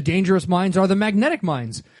because the dangerous mines are the magnetic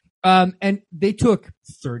mines." And they took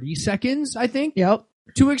 30 seconds, I think,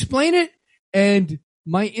 to explain it. And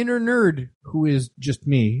my inner nerd, who is just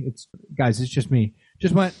me, it's just me,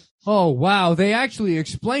 just went, "Oh, wow, they actually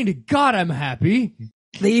explained it. God, I'm happy."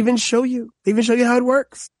 They even show you how it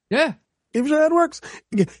works. Yeah. They even show you how it works.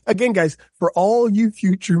 Again, guys, for all you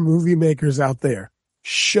future movie makers out there,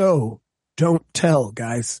 show, don't tell,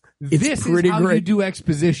 guys. It's this pretty is how great. You do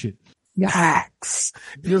exposition. Hacks.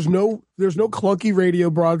 There's no clunky radio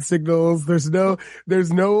broad signals. There's no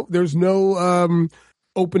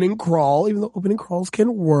opening crawl, even though opening crawls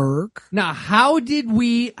can work. Now, how did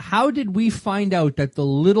we find out that the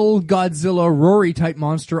little Godzilla Rory type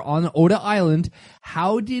monster on Oda Island,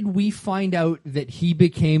 how did we find out that he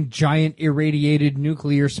became giant irradiated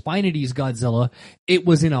nuclear Spinides Godzilla? It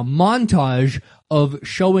was in a montage of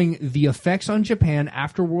showing the effects on Japan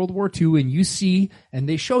after World War II, and you see, and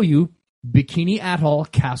they show you Bikini Atoll,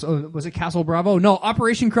 was it Castle Bravo? No,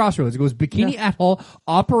 Operation Crossroads. It goes Bikini Atoll,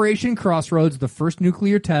 Operation Crossroads, the first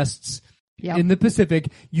nuclear tests in the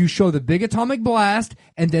Pacific. You show the big atomic blast,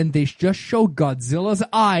 and then they just show Godzilla's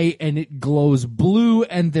eye, and it glows blue,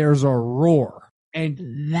 and there's a roar.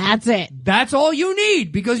 And that's it. That's all you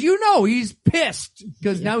need, because he's pissed,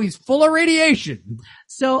 because now he's full of radiation.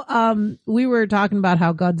 So, we were talking about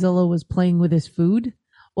how Godzilla was playing with his food.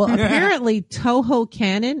 Well, apparently Toho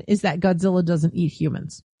canon is that Godzilla doesn't eat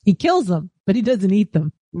humans. He kills them, but he doesn't eat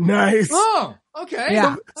them. Nice. Oh, okay.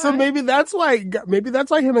 Yeah. So maybe that's why him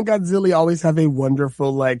and Godzilla always have a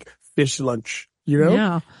wonderful fish lunch,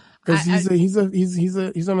 Yeah. Because he's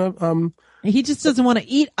on a he just doesn't want to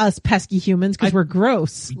eat us pesky humans because we're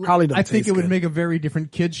gross. Probably don't. I think it would make a very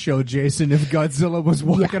different kids show, Jason, if Godzilla was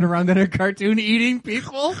walking around in a cartoon eating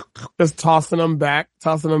people. Just tossing them back.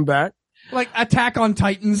 Like Attack on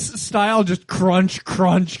Titans style, just crunch,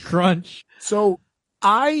 crunch, crunch. So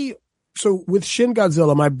with Shin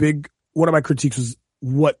Godzilla, one of my critiques was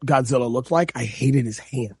what Godzilla looked like, I hated his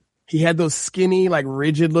hand. He had those skinny, like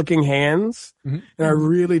rigid looking hands, and I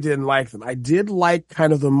really didn't like them. I did like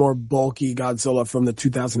kind of the more bulky Godzilla from the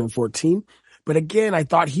 2014. But again, I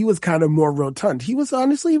thought he was kind of more rotund. He was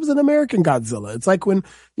an American Godzilla. It's like when,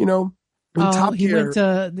 Top Gear,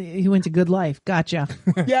 he went to Good Life. Gotcha.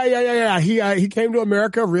 Yeah. He came to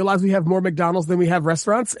America, realized we have more McDonald's than we have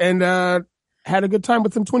restaurants, and had a good time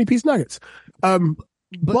with some 20-piece nuggets.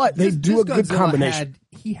 But they do a good combination.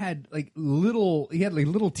 He had little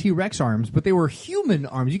T-Rex arms, but they were human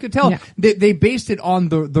arms. You could tell they based it on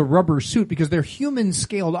the rubber suit because they're human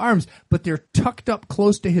scaled arms, but they're tucked up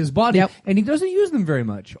close to his body, and he doesn't use them very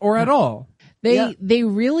much or at all. They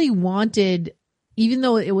really wanted, even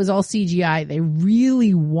though it was all CGI, they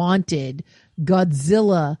really wanted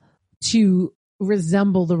Godzilla to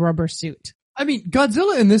resemble the rubber suit. I mean,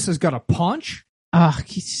 Godzilla in this has got a paunch.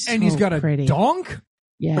 He's got pretty. A donk.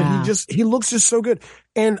 Yeah. But he looks just so good.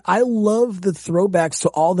 And I love the throwbacks to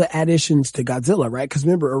all the additions to Godzilla, right? Because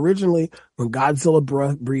remember, originally, when Godzilla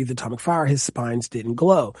breathed atomic fire, his spines didn't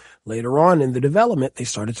glow. Later on in the development, they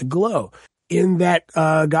started to glow. In that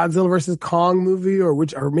Godzilla versus Kong movie, or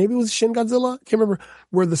maybe it was Shin Godzilla, I can't remember,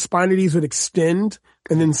 where the spinities would extend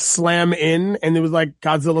and then slam in, and it was like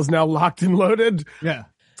Godzilla's now locked and loaded. Yeah.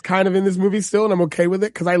 Kind of in this movie still, and I'm okay with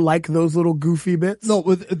it because I like those little goofy bits. No,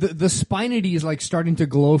 with the spinity is like starting to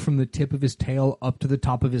glow from the tip of his tail up to the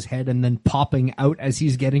top of his head and then popping out as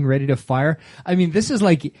he's getting ready to fire. I mean, this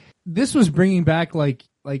was bringing back like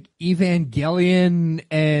Evangelion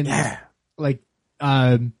and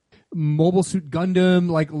Mobile Suit Gundam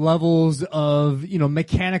levels of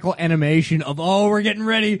mechanical animation of we're getting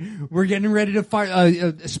ready to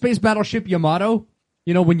fire Space Battleship Yamato.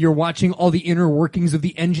 When you're watching all the inner workings of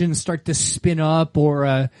the engine start to spin up,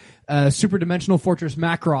 or Super Dimensional Fortress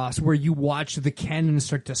Macross, where you watch the cannons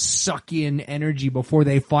start to suck in energy before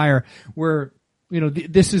they fire, where,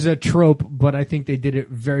 this is a trope, but I think they did it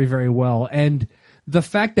very, very well. And the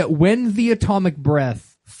fact that when the atomic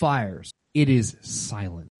breath fires, it is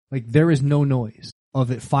silent. There is no noise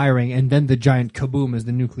of it firing, and then the giant kaboom as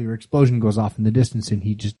the nuclear explosion goes off in the distance, and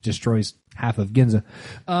he just destroys half of Ginza.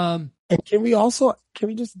 And can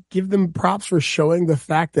we just give them props for showing the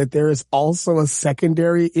fact that there is also a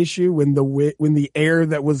secondary issue when the air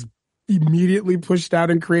that was immediately pushed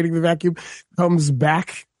out and creating the vacuum comes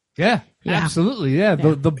back? Yeah. Absolutely. Yeah.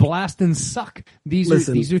 The blast and suck. These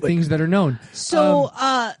are things that are known. So,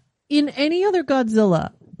 in any other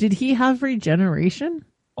Godzilla, did he have regeneration?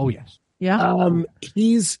 Oh, yes. Yeah.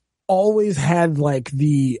 He's always had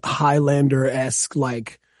the Highlander-esque,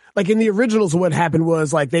 like in the originals, what happened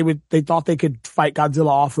was they thought they could fight Godzilla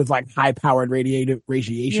off with high powered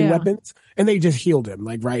radiation weapons, and they just healed him.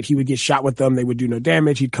 He would get shot with them, they would do no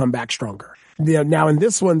damage, he'd come back stronger. Now in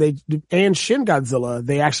this one, and Shin Godzilla,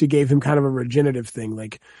 they actually gave him kind of a regenerative thing.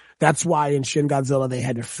 That's why in Shin Godzilla they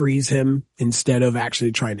had to freeze him instead of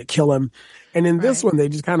actually trying to kill him. And in this one, they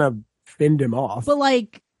just kind of finned him off. But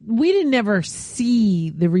we didn't ever see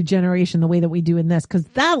the regeneration the way that we do in this, because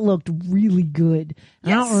that looked really good.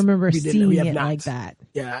 Yes, I don't remember seeing it like that.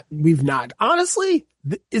 Yeah, we've not. Honestly,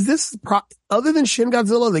 is this other than Shin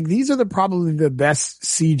Godzilla? These are probably the best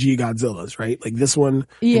CG Godzillas, right? This one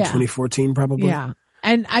in 2014, probably. Yeah.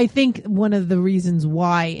 And I think one of the reasons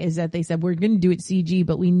why is that they said, we're going to do it CG,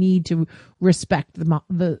 but we need to respect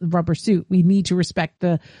the rubber suit. We need to respect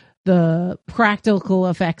the practical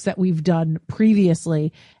effects that we've done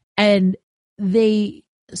previously. And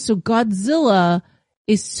so Godzilla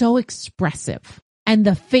is so expressive, and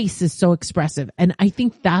the face is so expressive. And I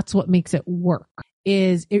think that's what makes it work.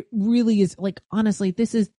 It really is, honestly,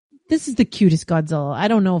 this is the cutest Godzilla. I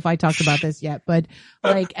don't know if I talked about this yet, but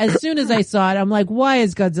as soon as I saw it, I'm like, why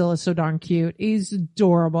is Godzilla so darn cute? He's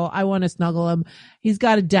adorable. I want to snuggle him. He's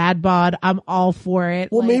got a dad bod. I'm all for it.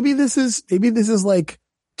 Well, maybe this is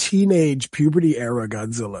teenage puberty era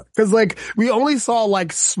Godzilla, because we only saw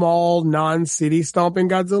small non-city stomping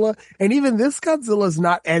Godzilla, and even this Godzilla is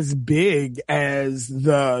not as big as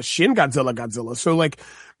the Shin Godzilla. So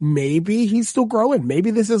maybe he's still growing. Maybe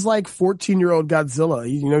this is 14-year-old Godzilla.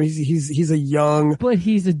 He's a young, but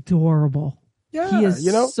he's adorable. Yeah, he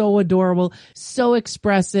is so adorable, so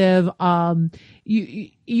expressive.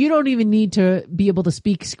 You don't even need to be able to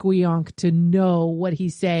speak Squeonk to know what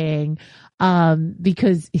he's saying,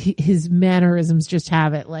 because his mannerisms just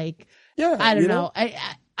have it. I don't know.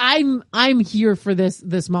 I'm here for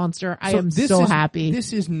this monster. I am so happy.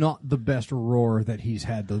 This is not the best roar that he's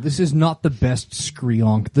had, though. This is not the best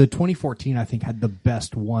Squeonk. The 2014, I think, had the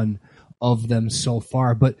best one of them so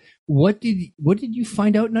far. But what did you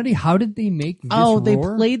find out, Nutty? How did they make this roar? They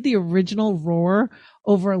played the original roar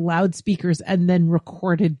over loudspeakers and then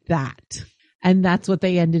recorded that. And that's what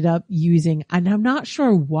they ended up using. And I'm not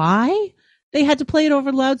sure why they had to play it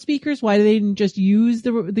over loudspeakers, why they didn't just use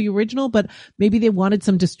the original, but maybe they wanted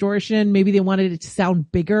some distortion. Maybe they wanted it to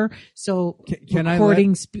sound bigger. So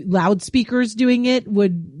recording loudspeakers doing it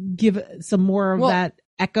would give some more of that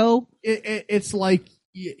echo. It's like,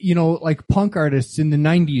 like punk artists in the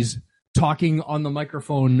 90s talking on the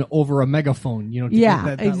microphone over a megaphone, to get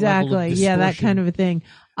that exactly. Yeah, that kind of a thing.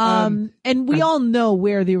 And we all know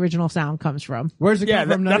where the original sound comes from. Where's it come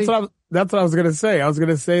from, Nutty? That's what I was going to say. I was going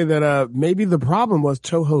to say that maybe the problem was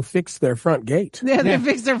Toho fixed their front gate. Yeah, they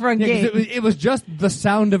fixed their front gate. It was just the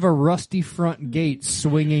sound of a rusty front gate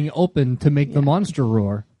swinging open to make the monster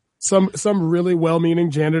roar. Some really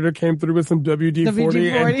well-meaning janitor came through with some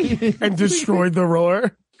WD-40 and destroyed the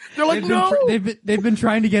roar. They're like, they've been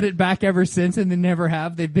trying to get it back ever since, and they never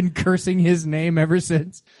have. They've been cursing his name ever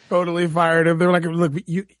since. Totally fired him. They're like, look,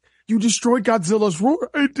 you destroyed Godzilla's roar.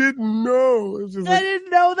 I didn't know. I didn't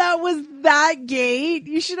know that was that gate.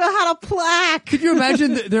 You should have had a plaque. Could you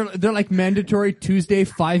imagine they're like mandatory Tuesday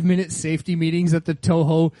 5-minute safety meetings at the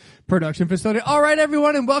Toho production facility? All right,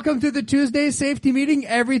 everyone, and welcome to the Tuesday safety meeting.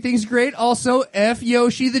 Everything's great. Also, F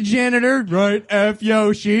Yoshi the janitor. Right, F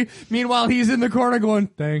Yoshi. Meanwhile, he's in the corner going,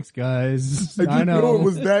 thanks, guys. I know it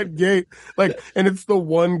was that gate. And it's the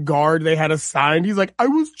one guard they had assigned. He's like, I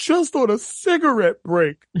was just on a cigarette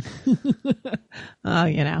break.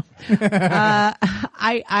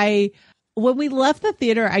 I when we left the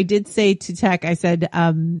theater, I did say to Tech, I said,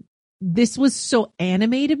 this was so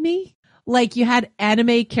anime to me. Like, you had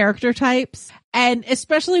anime character types, and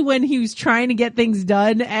especially when he was trying to get things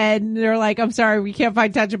done and they're like, I'm sorry, we can't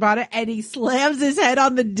find touch about it. And he slams his head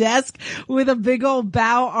on the desk with a big old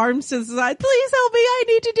bow, arms to the side. Please help me. I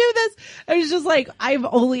need to do this. And it's just like, I've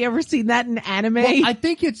only ever seen that in anime. Well, I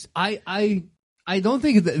think I don't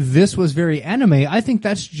think that this was very anime. I think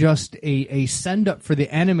that's just a send up for the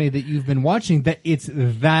anime that you've been watching, that it's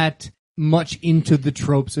that much into the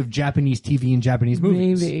tropes of Japanese TV and Japanese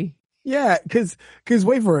movies. Maybe. Yeah, cause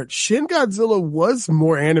wait for it. Shin Godzilla was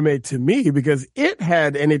more anime to me because it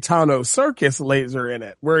had an Itano circus laser in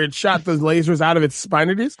it where it shot the lasers out of its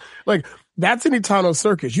spinities. Like, that's an Itano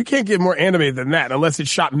circus. You can't get more anime than that unless it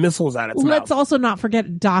shot missiles at its mouth. Let's also not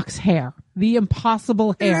forget Doc's hair. The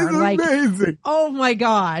impossible hair. Amazing. Oh my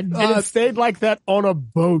God. And it stayed like that on a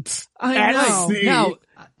boat. I know. Sea. Now,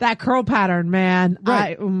 that curl pattern, man.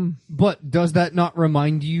 Right. But does that not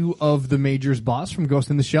remind you of the Major's boss from Ghost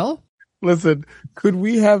in the Shell? Listen,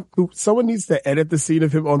 someone needs to edit the scene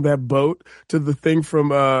of him on that boat to the thing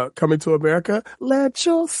from Coming to America. Let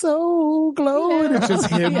your soul glow. And it's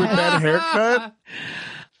just him with that haircut.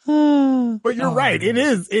 But you're right. It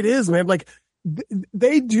is, man. Like,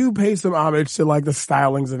 they do pay some homage to, like, the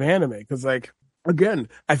stylings of anime. Cause, like, again,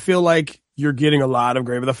 I feel like you're getting a lot of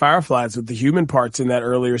Grave of the Fireflies with the human parts in that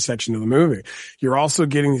earlier section of the movie. You're also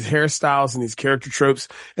getting these hairstyles and these character tropes,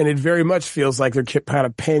 and it very much feels like they're kind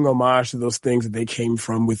of paying homage to those things that they came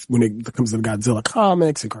from with when it comes to the Godzilla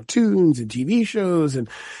comics and cartoons and TV shows and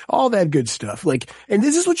all that good stuff. Like, and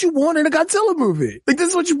this is what you want in a Godzilla movie. Like, this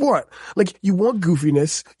is what you want. Like, you want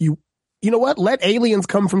goofiness. You know what? Let aliens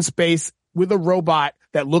come from space with a robot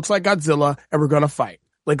that looks like Godzilla, and we're gonna fight.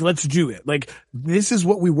 Like, let's do it. Like, this is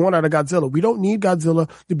what we want out of Godzilla. We don't need Godzilla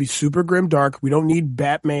to be super grim dark. We don't need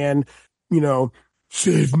Batman,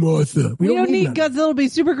 save Martha. We don't need Godzilla to be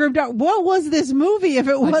super grim dark. What was this movie if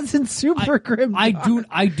it wasn't super grim dark?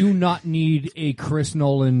 I do not need a Chris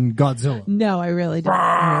Nolan Godzilla. No, I really don't.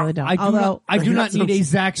 I do not need a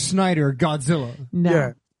Zack Snyder Godzilla. No.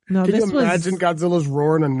 Yeah. No, Can you imagine Godzilla's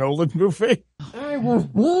roar in a Nolan movie? I was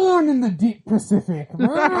born in the deep Pacific.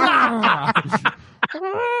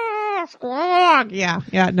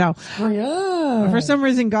 Yeah, no. For some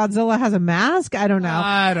reason, Godzilla has a mask. I don't know.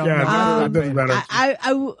 I don't know. That doesn't matter.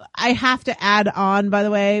 I have to add on, by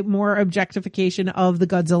the way, more objectification of the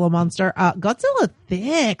Godzilla monster. Godzilla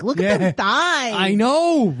thick. Look at the thighs. I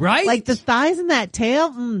know, right? Like the thighs and that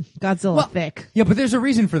tail. Godzilla thick. Yeah, but there's a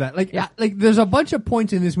reason for that. Like there's a bunch of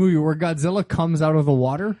points in this movie where Godzilla comes out of the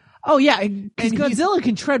water. Oh yeah, because Godzilla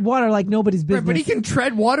can tread water like nobody's business. Right, but he can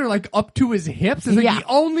tread water like up to his hips. It's like the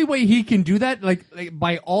only way he can do that, like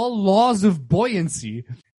by all laws of buoyancy,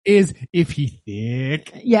 is if he's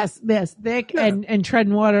thick. Yes, thick and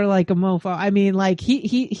treading water like a mofo. I mean, like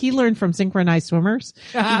he learned from synchronized swimmers.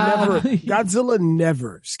 Godzilla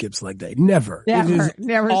never skips leg day. Never.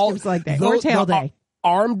 Never skips leg day or tail day.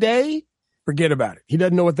 Arm day forget about it. He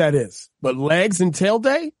doesn't know what that is. But legs and tail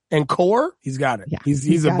day and core, he's got it. Yeah,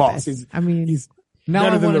 he's a got boss. this. He's now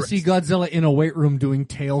better I than want the to see rest. Godzilla in a weight room doing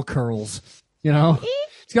tail curls. You know,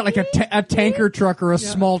 he's got like a tanker truck or a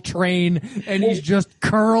small train, and he's just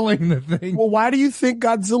curling the thing. Well, why do you think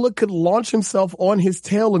Godzilla could launch himself on his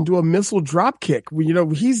tail and do a missile drop kick? Well, you know,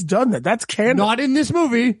 he's done that. That's canon. Not in this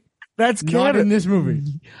movie. That's Not canon. in this movie.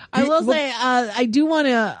 I will say, I do want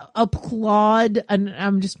to applaud, and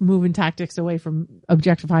I'm just moving tactics away from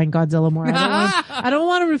objectifying Godzilla more. I don't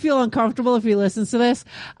want him to feel uncomfortable if he listens to this.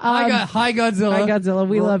 Hi, Godzilla. Hi, Godzilla.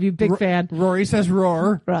 We love you. Big fan. Rory says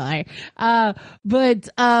roar. Right. But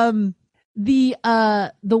the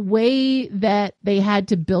way that they had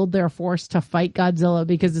to build their force to fight Godzilla,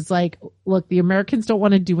 because it's like, look, the Americans don't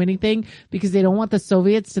want to do anything because they don't want the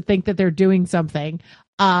Soviets to think that they're doing something.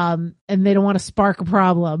 And they don't want to spark a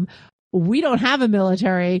problem. We don't have a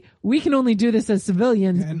military. We can only do this as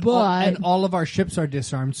civilians, And but all of our ships are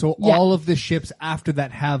disarmed. So Yeah. all of the ships after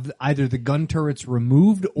that have either the gun turrets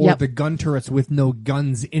removed or Yep. the gun turrets with no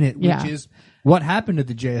guns in it, which Yeah. is what happened to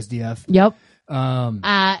the JSDF. yep. Um,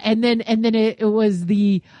 And then it was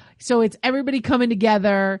so it's everybody coming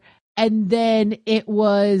together. And then it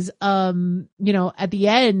was, at the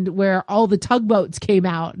end where all the tugboats came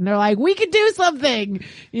out and they're like, we could do something,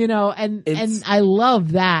 and I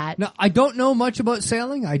love that. Now, I don't know much about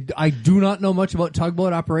sailing. I do not know much about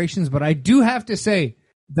tugboat operations, but I do have to say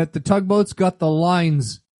that the tugboats got the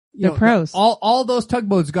lines. They're pros. All those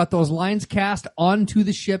tugboats got those lines cast onto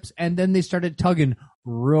the ships, and then they started tugging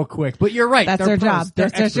real quick. But you're right. That's they're their pros. job. They're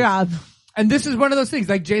That's their experts. job. And this is one of those things,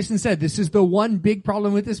 like Jason said, this is the one big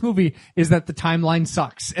problem with this movie is that the timeline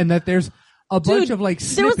sucks and that there's a bunch of like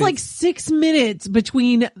snippets. There was like 6 minutes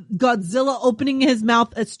between Godzilla opening his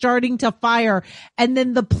mouth, starting to fire, and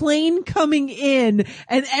then the plane coming in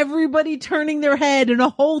and everybody turning their head and a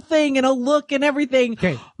whole thing and a look and everything.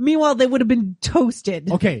 Okay. Meanwhile, they would have been toasted.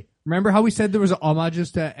 Okay. Remember how we said there was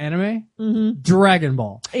homages to anime? Mm-hmm. Dragon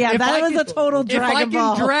Ball. Yeah, that was a total Dragon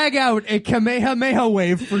Ball. If I can drag out a Kamehameha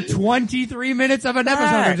wave for 23 minutes of an episode,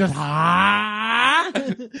 and just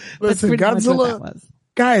Listen, pretty much what that Godzilla. was.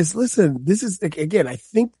 Guys, listen, this is, again, I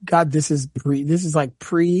think, this is like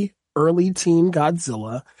early teen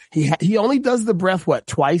Godzilla. He only does the breath,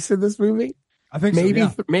 twice in this movie? I think Maybe, so,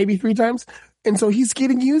 yeah. maybe 3 times. And so he's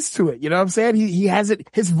getting used to it. You know what I'm saying? He has it,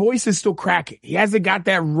 his voice is still cracking. He hasn't got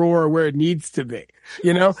that roar where it needs to be.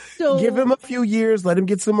 So- Give him a few years, let him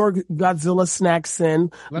get some more Godzilla snacks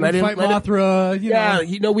in. Let him fight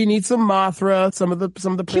Mothra. We need some Mothra, some of the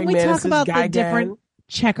Can we talk about the different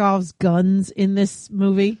Chekhov's guns in this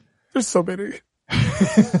movie? There's so many.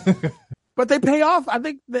 But they pay off. I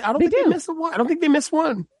don't think they miss one. I don't think they miss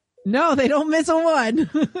one. No, they don't miss a one.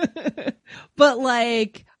 But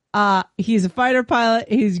he's a fighter pilot.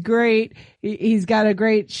 He's great. He's got a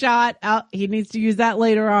great shot out. He needs to use that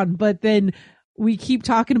later on. But then we keep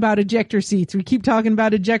talking about ejector seats.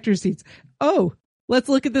 Oh, let's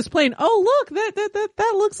look at this plane. Oh, look,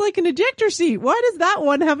 that looks like an ejector seat. Why does that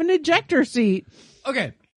one have an ejector seat?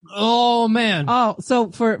 Okay. Oh, man. Oh,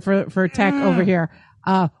 so for tech over here,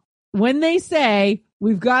 when they say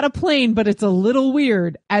we've got a plane, but it's a little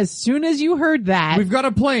weird, as soon as you heard that, We've got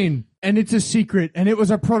a plane, and it's a secret, and it was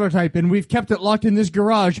a prototype, and we've kept it locked in this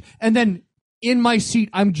garage, and then in my seat,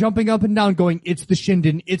 I'm jumping up and down going, it's the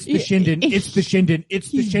Shinden, it's the Shinden, it's the Shinden, it's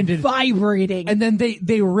the Shinden. vibrating. And then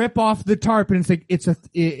they rip off the tarp, and it's like,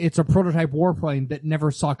 it's a prototype warplane that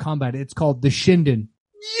never saw combat. It's called the Shinden.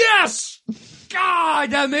 Yes!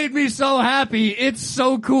 God, that made me so happy. It's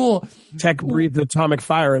so cool. Tech breathed atomic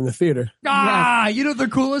fire in the theater. The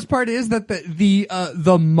coolest part is that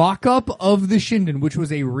the mock-up of the Shinden, which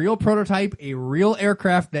was a real prototype, a real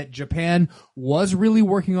aircraft that Japan was really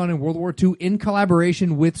working on in World War II in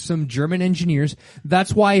collaboration with some German engineers.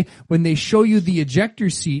 That's why when they show you the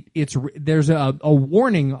ejector seat, there's a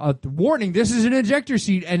warning, this is an ejector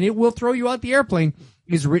seat and it will throw you out the airplane,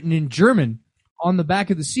 is written in German on the back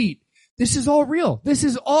of the seat. This is all real. This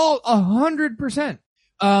is all 100%.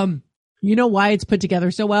 You know why it's put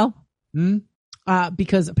together so well?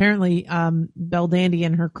 Because apparently, Belle Dandy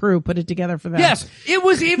and her crew put it together for them. Yes, it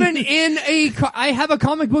was even in I have a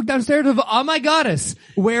comic book downstairs of Oh My Goddess,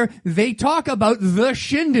 where they talk about the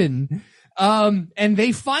Shinden. And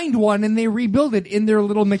they find one and they rebuild it in their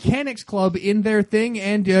little mechanics club in their thing.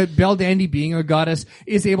 And, Belle Dandy, being a goddess,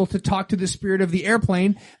 is able to talk to the spirit of the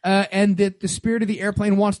airplane, and that the spirit of the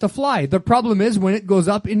airplane wants to fly. The problem is when it goes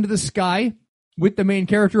up into the sky with the main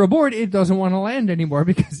character aboard, it doesn't want to land anymore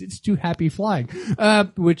because it's too happy flying,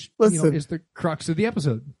 which, is the crux of the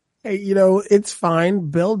episode. Hey, it's fine.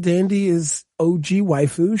 Belle Dandy is OG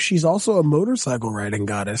waifu. She's also a motorcycle riding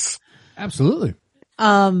goddess. Absolutely.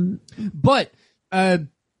 But the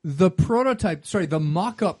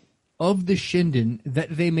mock-up of the Shinden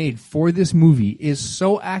that they made for this movie is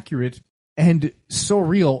so accurate and so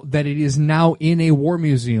real that it is now in a war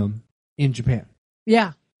museum in Japan.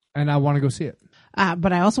 Yeah. And I want to go see it.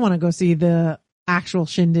 But I also want to go see the actual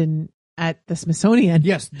Shinden at the Smithsonian.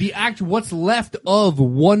 Yes, what's left of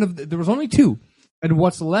one of there was only two, and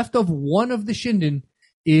what's left of one of the Shinden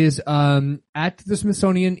is at the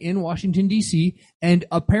Smithsonian in Washington D.C. and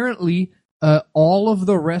apparently all of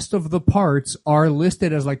the rest of the parts are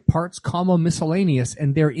listed as like parts, miscellaneous,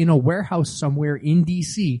 and they're in a warehouse somewhere in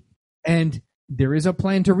D.C. and there is a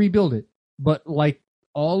plan to rebuild it, but like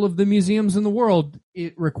all of the museums in the world,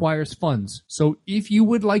 it requires funds. So if you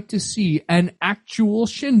would like to see an actual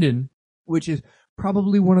Shinden, which is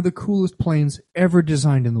probably one of the coolest planes ever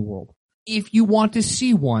designed in the world, if you want to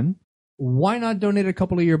see one, why not donate a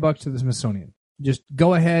couple of your bucks to the Smithsonian? Just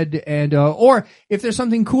go ahead and, or if there's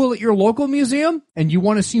something cool at your local museum and you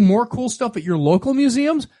want to see more cool stuff at your local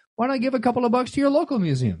museums, why not give a couple of bucks to your local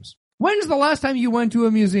museums? When's the last time you went to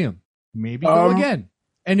a museum? Maybe go again.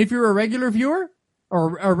 And if you're a regular viewer,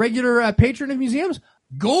 or a regular patron of museums,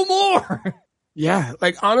 go more. Yeah,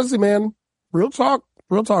 like honestly, man, real talk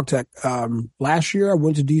tech. Last year I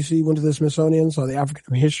went to DC, went to the Smithsonian, saw the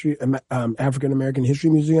African American History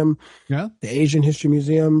Museum, the Asian History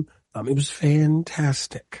Museum. It was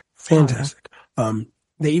fantastic.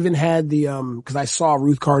 They even had because I saw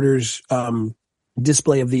Ruth Carter's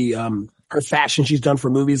display of the her fashion she's done for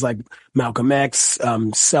movies like Malcolm X,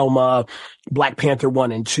 Selma, Black Panther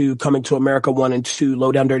 1 and 2, Coming to America 1 and 2,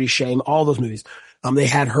 Low Down Dirty Shame, all those movies. They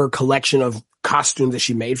had her collection of costumes that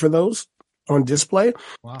she made for those on display.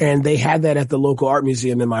 Wow. And they had that at the local art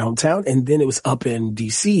museum in my hometown. And then it was up in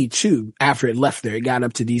DC too. After it left there, it got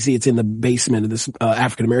up to DC. It's in the basement of this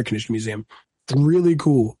African American History Museum. It's really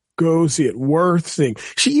cool. Go see it. Worth seeing.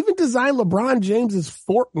 She even designed LeBron James's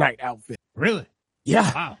Fortnite outfit. Really? Yeah.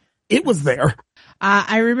 Wow. It was there.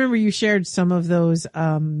 I remember you shared some of those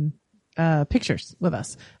pictures with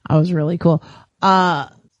us. That was really cool.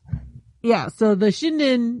 Yeah, so the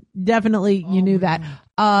Shinden, definitely you knew that.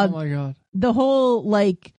 Oh my God. The whole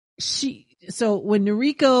so when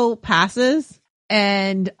Noriko passes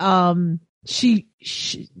and she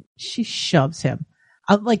shoves him.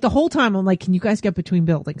 Like the whole time I'm like, can you guys get between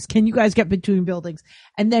buildings? Can you guys get between buildings?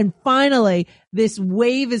 And then finally this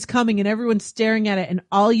wave is coming and everyone's staring at it and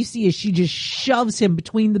all you see is she just shoves him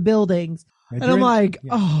between the buildings. And I'm like,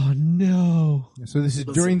 oh no. So this is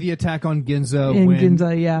during the attack on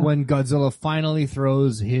Ginza when Godzilla finally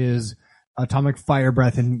throws his atomic fire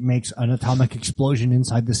breath and makes an atomic explosion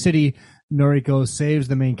inside the city. Noriko saves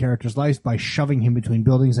the main character's life by shoving him between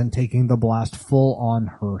buildings and taking the blast full on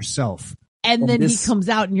herself. And then he comes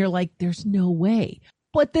out and you're like, there's no way.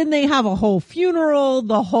 But then they have a whole funeral,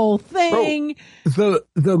 the whole thing. Bro,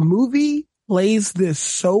 the movie plays this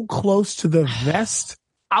so close to the vest.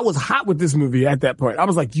 I was hot with this movie at that point. I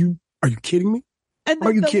was like, are you kidding me? And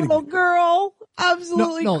then the little girl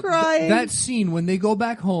absolutely crying. That scene when they go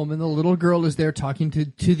back home and the little girl is there talking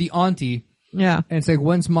to the auntie. Yeah. And it's like,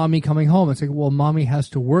 when's mommy coming home? It's like, well, mommy has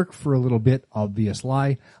to work for a little bit. Obvious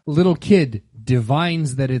lie. Little kid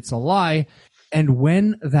divines that it's a lie. And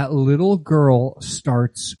when that little girl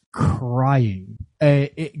starts crying,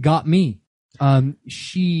 it got me. I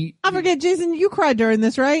forget, Jason, you cried during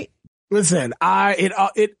this, right? Listen,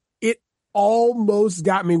 it almost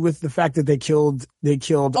got me with the fact that they killed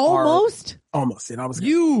almost. And I was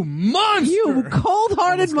you monster, you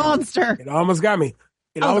cold-hearted monster. It almost got me.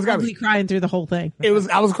 I was crying through the whole thing.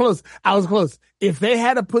 I was close. If they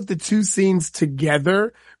had to put the two scenes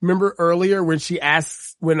together, remember earlier when she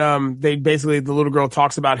asks, when the little girl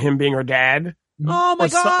talks about him being her dad. Oh my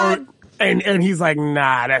God. And he's like,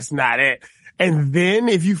 nah, that's not it. And then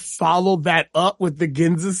if you follow that up with the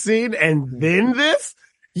Ginza scene and then this,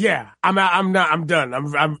 yeah, I'm done.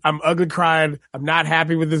 I'm ugly crying. I'm not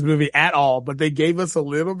happy with this movie at all, but they gave us a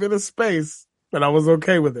little bit of space and I was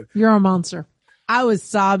okay with it. You're a monster. I was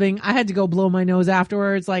sobbing. I had to go blow my nose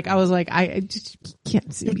afterwards. Like I was like, I just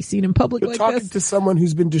can't be seen in public like this. Talking to someone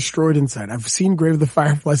who's been destroyed inside. I've seen Grave of the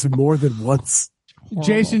Fireflies more than once. Horrible.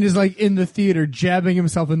 Jason is like in the theater jabbing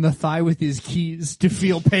himself in the thigh with his keys to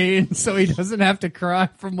feel pain so he doesn't have to cry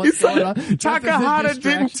from what's going on. Takahata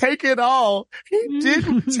didn't take it all. He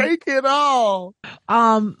didn't take it all.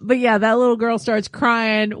 But yeah, that little girl starts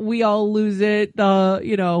crying. We all lose it.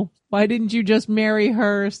 Why didn't you just marry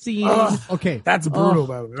her scene? Okay. That's brutal,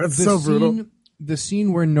 by the way. That's so brutal. The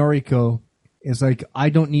scene where Noriko is like, I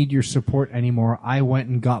don't need your support anymore. I went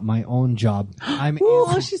and got my own job.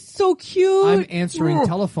 Oh, she's so cute. I'm answering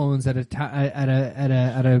telephones at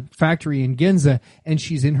a factory in Ginza, and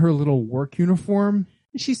she's in her little work uniform.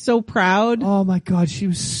 She's so proud. Oh my God, she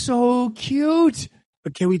was so cute.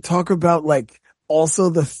 But can we talk about like also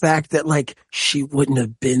the fact that like she wouldn't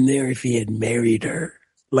have been there if he had married her?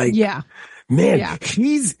 Like, yeah, man, yeah.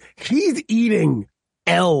 he's eating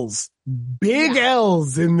L's, big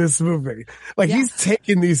L's in this movie. Like he's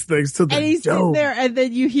taking these things to the and he's dome. in there, and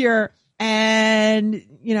then you hear, and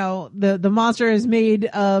you know the monster has made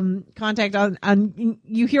contact on.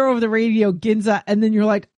 You hear over the radio Ginza, and then you're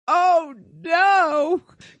like, oh no,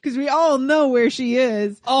 because we all know where she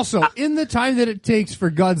is. Also, in the time that it takes for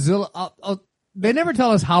Godzilla, they never tell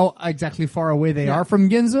us how exactly far away they are from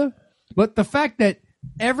Ginza, but the fact that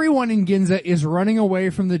everyone in Ginza is running away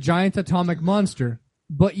from the giant atomic monster,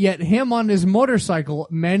 but yet him on his motorcycle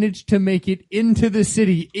managed to make it into the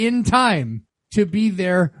city in time to be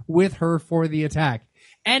there with her for the attack,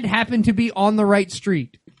 and happened to be on the right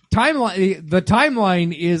street. The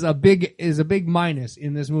timeline is a big minus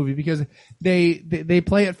in this movie because they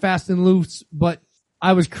play it fast and loose, but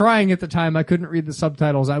I was crying at the time. I couldn't read the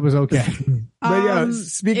subtitles. I was okay. But yeah,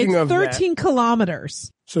 speaking of 13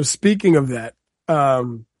 kilometers. So speaking of that,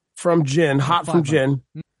 from Jen, hot off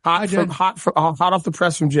the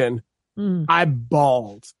press from Jen. I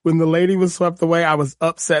bawled when the lady was swept away. I was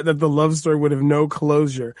upset that the love story would have no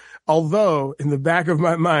closure. Although in the back of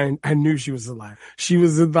my mind, I knew she was alive. She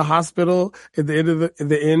was in the hospital. At the end of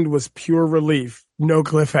the end was pure relief. No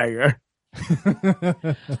cliffhanger.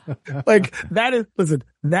 Like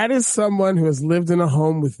that is someone who has lived in a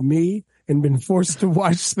home with me and been forced to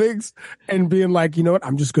watch things and being like, you know what?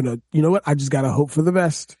 I just got to hope for the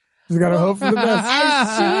best. Just got to hope for the best.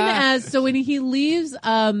 As soon as, so when he leaves,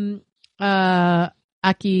 Aki,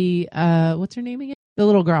 what's her name again? The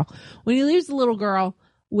little girl. When he leaves the little girl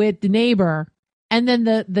with the neighbor, and then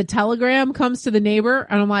the telegram comes to the neighbor,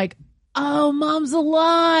 and I'm like, oh, mom's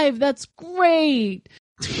alive. That's great.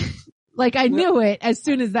 Like I knew it as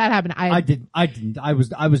soon as that happened. I didn't. I was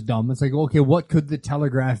dumb. It's like, okay, what could the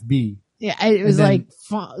telegraph be? Yeah, it was like,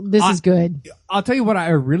 this is good. I'll tell you what I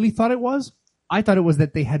really thought it was. I thought it was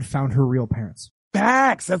that they had found her real parents.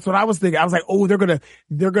 Facts. That's what I was thinking. I was like, oh, they're gonna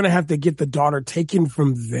have to get the daughter taken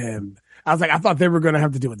from them. I was like, I thought they were gonna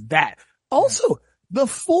have to do with that. Also, the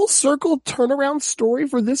full circle turnaround story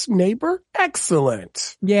for this neighbor,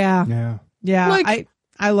 excellent. Yeah. Like,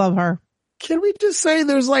 I love her. Can we just say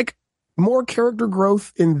there's like more character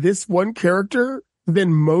growth in this one character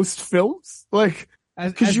than most films? Like,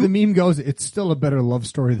 as the meme goes, it's still a better love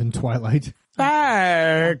story than Twilight.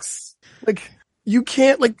 Facts. Like, you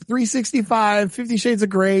can't, like, 365, 50 Shades of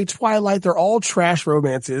Grey, Twilight, they're all trash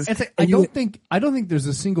romances. It's like, I don't think there's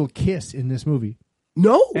a single kiss in this movie.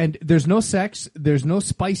 No. And there's no sex, there's no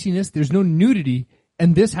spiciness, there's no nudity,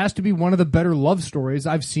 and this has to be one of the better love stories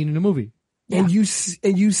I've seen in a movie. Yeah. And you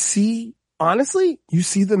see, honestly, you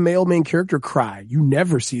see the male main character cry. You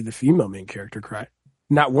never see the female main character cry.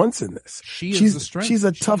 Not once in this. She's the strength. She's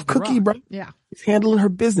a tough cookie, bro. Yeah. She's handling her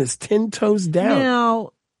business 10 toes down.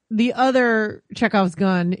 Now, the other Chekhov's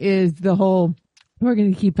gun is the whole, we're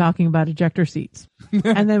going to keep talking about ejector seats.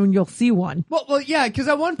 And then you'll see one. Well, yeah, because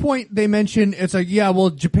at one point they mentioned, it's like, yeah, well,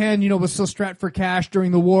 Japan, was so strapped for cash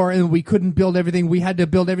during the war and we couldn't build everything. We had to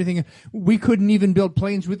build everything. We couldn't even build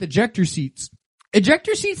planes with ejector seats.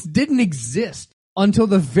 Ejector seats didn't exist until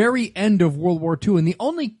the very end of World War II. And the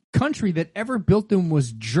only country that ever built them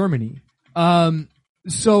was Germany.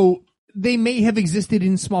 So they may have existed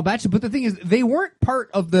in small batches, but the thing is, they weren't part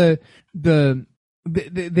of they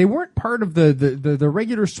weren't part of the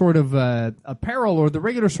regular sort of apparel or the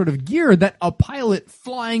regular sort of gear that a pilot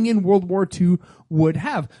flying in World War II would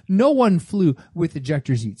have. No one flew with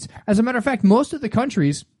ejector seats. As a matter of fact, most of the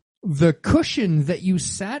countries, the cushion that you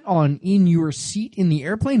sat on in your seat in the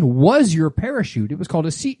airplane was your parachute. It was called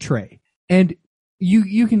a seat tray. And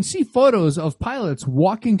you can see photos of pilots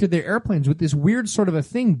walking to their airplanes with this weird sort of a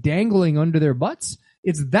thing dangling under their butts.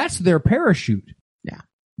 That's their parachute. Yeah.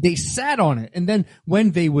 They sat on it. And then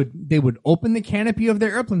when they would open the canopy of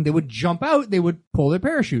their airplane, they would jump out, they would pull their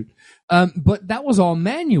parachute. But that was all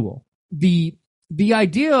manual. The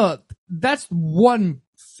idea, that's one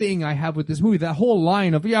thing I have with this movie, that whole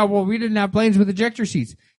line of, yeah, well, we didn't have planes with ejector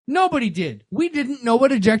seats. Nobody did. We didn't know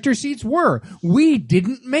what ejector seats were. We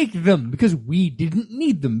didn't make them because we didn't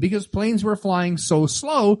need them because planes were flying so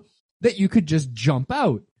slow that you could just jump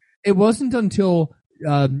out. It wasn't until,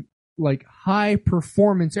 like high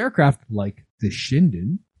performance aircraft like the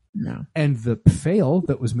Shinden and the Pfeil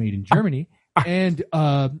that was made in Germany and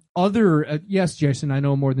other yes, Jason, I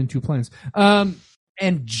know more than 2 planes.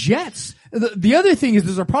 And jets. The other thing is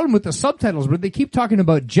there's a problem with the subtitles where they keep talking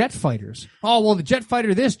about jet fighters. Oh, well, the jet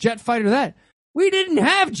fighter this, jet fighter that. We didn't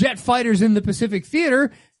have jet fighters in the Pacific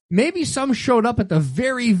Theater. Maybe some showed up at the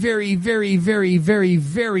very, very, very, very, very,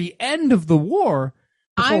 very end of the war.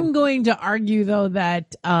 I'm going to argue, though,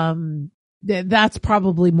 that that's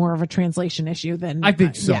probably more of a translation issue than I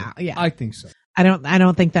think so. Yeah. I think so. I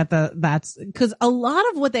don't think that's because a lot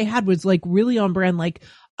of what they had was like really on brand. Like,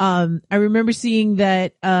 I remember seeing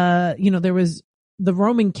that, there was the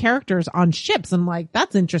Roman characters on ships. I'm like,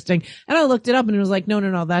 that's interesting. And I looked it up and it was like,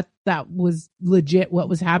 no, that was legit what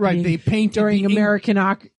was happening. Right. They painted during American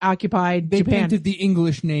occupied They Japan. painted the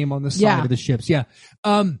English name on the side of the ships. Yeah.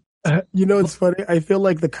 It's funny. I feel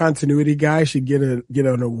like the continuity guy should get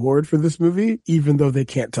an award for this movie, even though they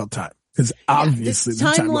can't tell time. Because obviously the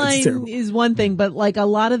timeline's terrible. Is one thing, but like a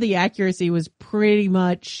lot of the accuracy was pretty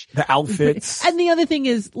much the outfits. And the other thing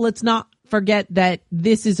is, let's not forget that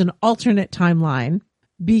this is an alternate timeline,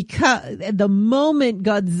 because the moment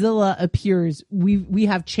Godzilla appears, we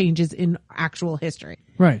have changes in actual history.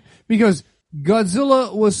 Right. Because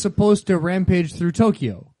Godzilla was supposed to rampage through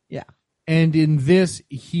Tokyo. Yeah. And in this,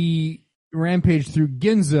 he rampaged through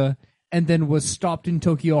Ginza and then was stopped in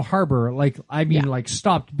Tokyo Harbor. Like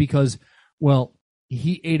stopped because, well,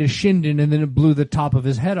 he ate a shinden and then it blew the top of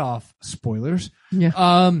his head off. Spoilers. Yeah.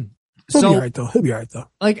 He'll be all right, though.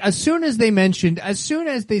 Like, as soon as they said, as soon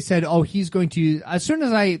as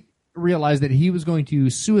I realized that he was going to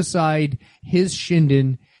suicide his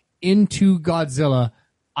shinden into Godzilla,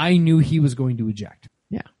 I knew he was going to eject.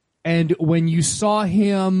 Yeah. And when you saw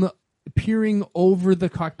him peering over the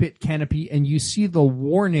cockpit canopy and you see the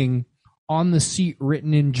warning on the seat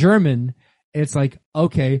written in German, it's like,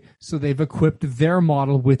 okay, so they've equipped their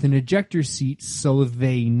model with an ejector seat so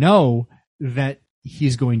they know that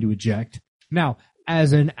he's going to eject. Now,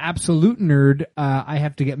 as an absolute nerd, I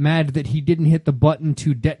have to get mad that he didn't hit the button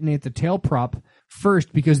to detonate the tail prop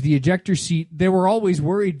first, because the ejector seat, they were always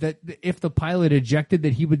worried that if the pilot ejected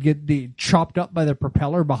that he would get chopped up by the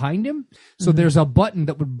propeller behind him. So there's a button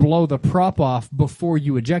that would blow the prop off before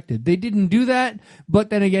you ejected. They didn't do that, but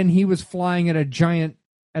then again, he was flying at a giant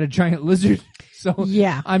lizard. So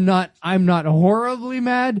yeah, I'm not horribly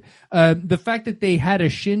mad. The fact that they had a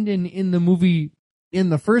shinden in the movie in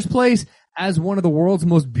the first place as one of the world's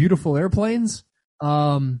most beautiful airplanes,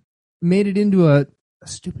 made it into a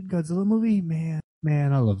stupid Godzilla movie.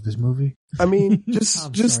 Man, I love this movie. I mean,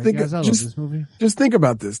 just think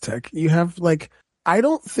about this, Tech. You have I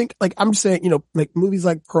don't think, I'm saying, movies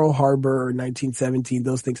like Pearl Harbor or 1917,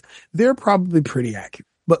 those things, they're probably pretty accurate,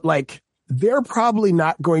 but they're probably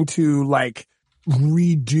not going to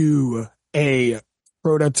redo a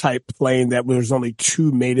prototype plane that there's only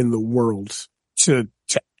 2 made in the world to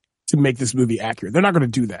make this movie accurate. They're not going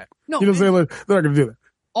to do that. No, they're not going to do that.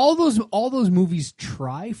 All those movies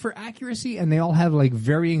try for accuracy, and they all have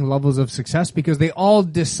varying levels of success, because they all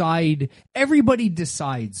everybody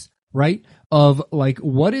decides, right, of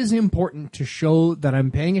what is important to show that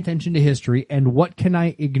I'm paying attention to history and what can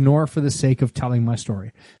I ignore for the sake of telling my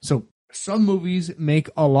story. So some movies make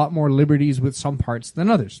a lot more liberties with some parts than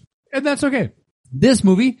others, and that's okay. This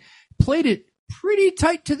movie played it pretty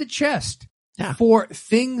tight to the chest for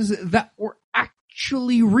things that were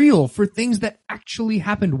actually real, for things that actually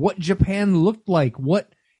happened, what Japan looked like,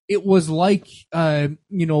 what it was like,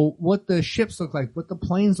 what the ships look like, what the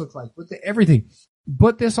planes look like, everything.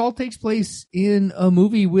 But this all takes place in a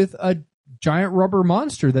movie with a giant rubber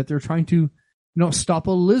monster that they're trying to, stop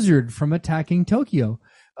a lizard from attacking Tokyo.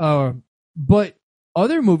 But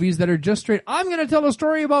other movies that are just straight, I'm going to tell a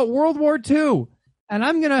story about World War II, and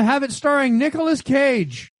I'm going to have it starring Nicolas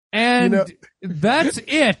Cage. And that's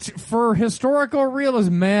it for historical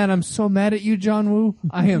realism. Man, I'm so mad at you, John Woo.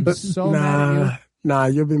 I am mad at you. Nah,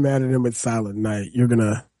 you'll be mad at him with Silent Night.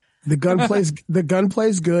 The gun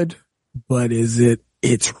plays good, but it's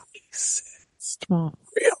racist. Well,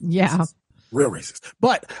 yeah. Real racist.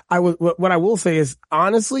 But what I will say is,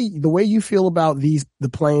 honestly, the way you feel about the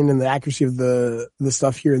plane and the accuracy of the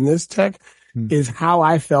stuff here in this tech is how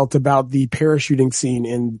I felt about the parachuting scene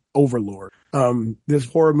in Overlord. This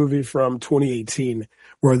horror movie from 2018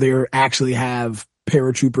 where they actually have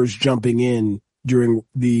paratroopers jumping in during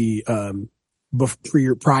the,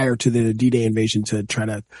 prior to the D-Day invasion to try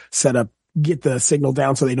to get the signal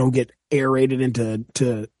down so they don't get aerated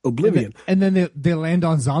into oblivion. And then they land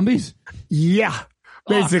on zombies? Yeah,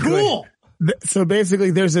 basically. Oh, cool. So basically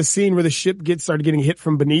there's a scene where the ship started getting hit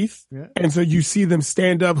from beneath. Yeah. And so you see them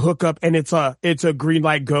stand up, hook up, and it's a green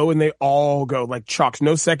light go, and they all go like chalks.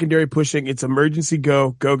 No secondary pushing. It's emergency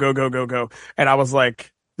go. And I was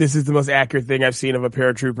like, this is the most accurate thing I've seen of a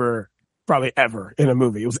paratrooper probably ever in a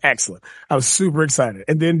movie. It was excellent. I was super excited.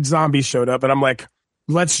 And then zombies showed up, and I'm like,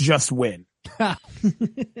 let's just win. But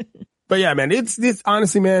yeah, man, it's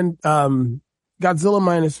honestly, man, Godzilla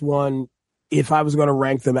minus one. If I was going to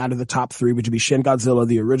rank them out of the top three, which would be Shin Godzilla,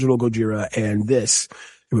 the original Gojira, and this,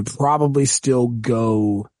 it would probably still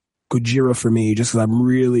go Gojira for me, just because I'm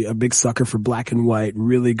really a big sucker for black and white,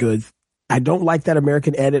 really good. I don't like that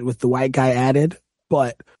American edit with the white guy added,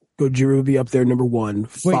 but Gojira would be up there number one.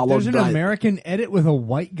 Wait, there's an American edit with a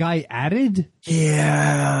white guy added?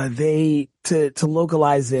 Yeah, they to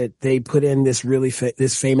localize it, they put in this really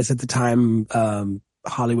this famous at the time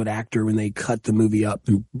Hollywood actor when they cut the movie up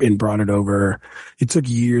and brought it over. It took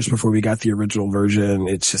years before we got the original version.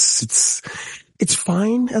 It's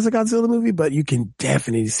fine as a Godzilla movie, but you can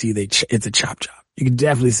definitely see it's a chop chop. You can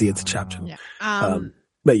definitely see it's a chop chop.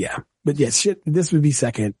 Yeah. But yes, this would be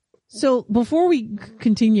second. So before we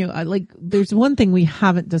continue, there's one thing we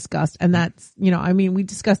haven't discussed, and that's, we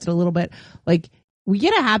discussed it a little bit. Like, we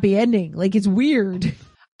get a happy ending. Like, it's weird.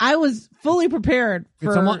 I was fully prepared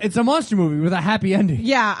for... It's a monster movie with a happy ending.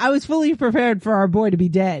 Yeah, I was fully prepared for our boy to be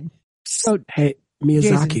dead. So, hey,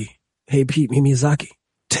 Miyazaki. Jason. Hey, Pete, Miyazaki.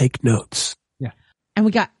 Take notes. Yeah. And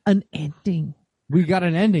we got an ending. We got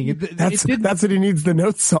an ending. That's what he needs the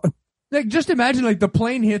notes on. Like, just imagine, like, the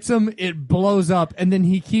plane hits him, it blows up, and then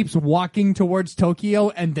he keeps walking towards Tokyo,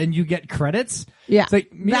 and then you get credits. Yeah. It's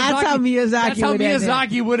like, that's how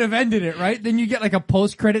Miyazaki would have ended it, right? Then you get, like, a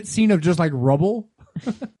post-credit scene of just, like, rubble.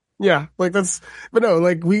 Yeah, like but no,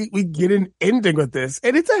 like we get an ending with this,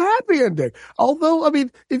 and it's a happy ending. Although, I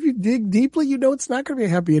mean, if you dig deeply, it's not going to be a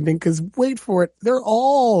happy ending, because wait for it, they're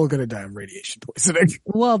all going to die of radiation poisoning.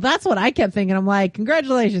 Well, that's what I kept thinking. I'm like,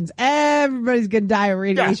 congratulations, everybody's going to die of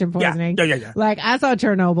radiation poisoning. Yeah. Like, I saw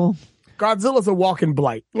Chernobyl. Godzilla's a walking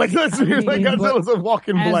blight. Like, Godzilla's a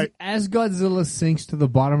walking blight. As Godzilla sinks to the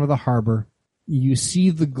bottom of the harbor, you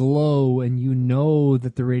see the glow, and you know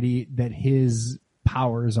that that his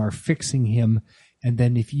powers are fixing him. And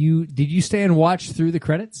then did you stay and watch through the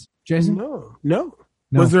credits, Jason? No.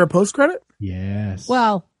 Was there a post credit? Yes.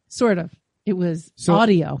 Well, sort of. It was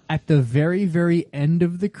audio. At the very, very end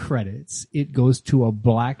of the credits, it goes to a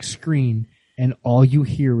black screen, and all you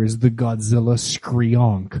hear is the Godzilla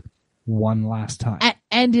screonk one last time.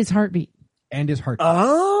 And his heartbeat.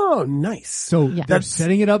 Oh, nice. So they're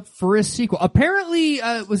setting it up for a sequel. Apparently,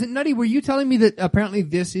 was it Nutty? Were you telling me that apparently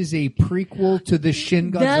this is a prequel to the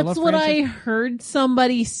Shin Godzilla That's what franchise? I heard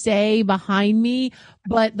somebody say behind me,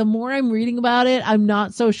 but the more I'm reading about it, I'm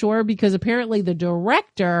not so sure, because apparently the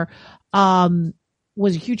director was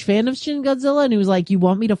a huge fan of Shin Godzilla, and he was like, you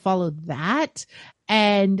want me to follow that?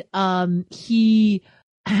 And he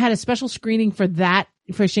had a special screening for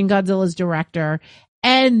Shin Godzilla's director.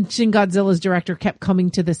 And Shin Godzilla's director kept coming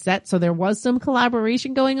to the set, so there was some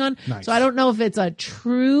collaboration going on. Nice. So I don't know if it's a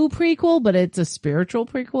true prequel, but it's a spiritual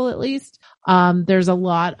prequel at least. There's a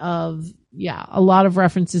lot of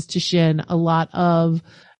references to Shin,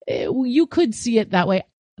 you could see it that way.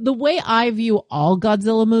 The way I view all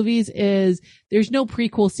Godzilla movies is there's no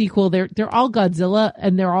prequel, sequel. They're all Godzilla,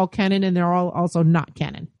 and they're all canon, and they're all also not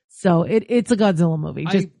canon. So it's a Godzilla movie.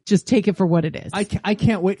 Just take it for what it is. I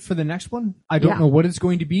can't wait for the next one. I don't know what it's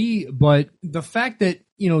going to be, but the fact that,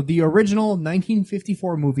 the original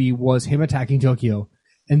 1954 movie was him attacking Tokyo,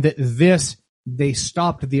 and that they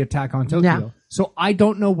stopped the attack on Tokyo. Yeah. So I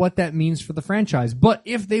don't know what that means for the franchise. But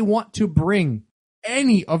if they want to bring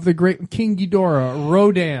any of the great King Ghidorah,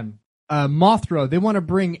 Rodan, Mothra, they want to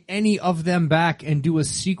bring any of them back and do a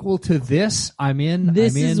sequel to this, I'm in.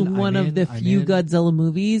 This is one of the few Godzilla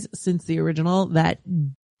movies since the original that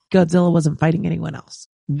Godzilla wasn't fighting anyone else.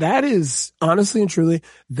 That is, honestly and truly,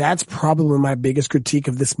 that's probably my biggest critique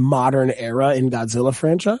of this modern era in Godzilla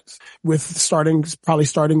franchise, probably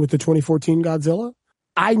starting with the 2014 Godzilla.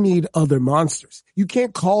 I need other monsters. You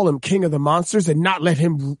can't call him King of the Monsters and not let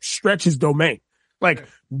him stretch his domain. Like,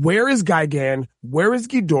 where is Gigan? Where is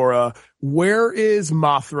Ghidorah? Where is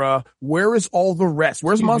Mothra? Where is all the rest?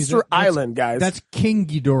 Where's Monster Island, guys? That's King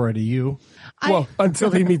Ghidorah to you. Well,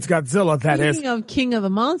 until he meets Godzilla, that is. Speaking of King of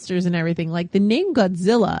the Monsters and everything, like, the name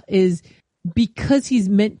Godzilla is because he's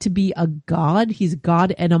meant to be a god. He's a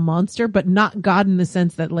god and a monster, but not god in the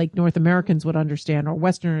sense that, like, North Americans would understand or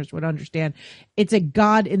Westerners would understand. It's a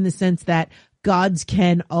god in the sense that gods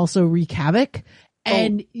can also wreak havoc.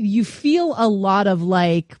 And you feel a lot of,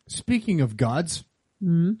 like... Speaking of gods,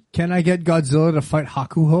 can I get Godzilla to fight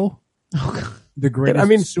Hakuho? The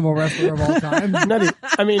greatest sumo wrestler of all time.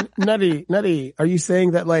 Nutty, are you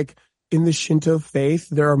saying that like in the Shinto faith,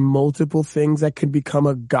 there are multiple things that could become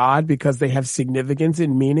a god because they have significance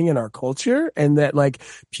and meaning in our culture, and that like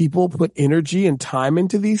people put energy and time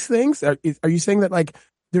into these things? Are you saying that like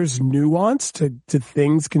there's nuance to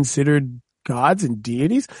things considered gods and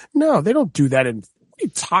deities? No, they don't do that. What are you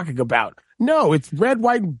talking about? No, it's red,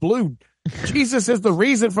 white, and blue. Jesus is the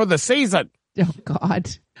reason for the season. Oh God.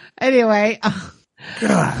 Anyway, God,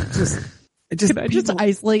 can I just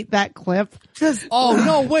isolate that clip?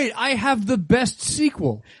 No, wait! I have the best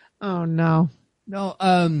sequel. Oh no,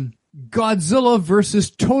 Godzilla versus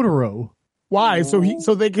Totoro. Why?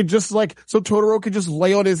 So they could just so Totoro could just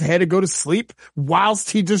lay on his head and go to sleep whilst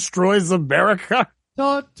he destroys America.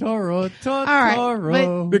 Totoro. All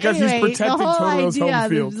right, because anyway, he's protecting the whole Totoro's idea home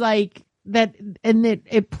field. Like that, and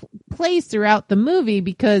it plays throughout the movie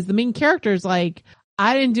because the main character is like,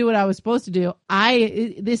 I didn't do what I was supposed to do.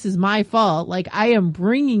 This is my fault. Like, I am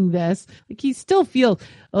bringing this. Like, he still feels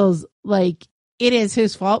like it is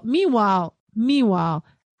his fault. Meanwhile,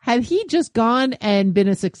 had he just gone and been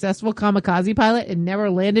a successful kamikaze pilot and never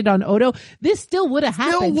landed on Odo, this still would have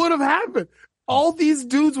happened. All these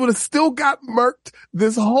dudes would have still got murked.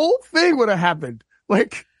 This whole thing would have happened.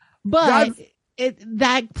 Like, but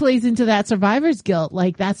that plays into that survivor's guilt.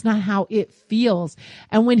 Like, that's not how it feels.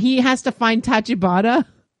 And when he has to find Tachibana,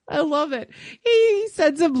 I love it. He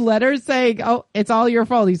sends him letters saying, "Oh, it's all your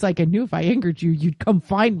fault." He's like, "I knew if I angered you, you'd come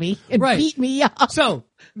find me and beat me up." So,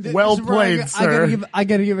 well played, sir. I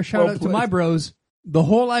gotta give a shout out to my bros. The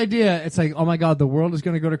whole idea, it's like, oh my God, the world is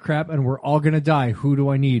gonna go to crap and we're all gonna die. Who do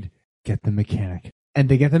I need? Get the mechanic. And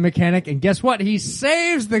they get the mechanic, and guess what? He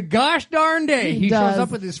saves the gosh darn day. He shows up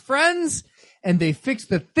with his friends, and they fix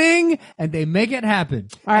the thing, and they make it happen.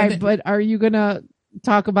 All right, but are you gonna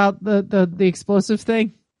talk about the explosive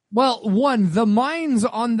thing? Well, the mines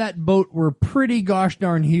on that boat were pretty gosh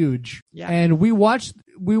darn huge. Yeah. And we watched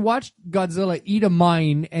Godzilla eat a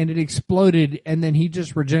mine, and it exploded, and then he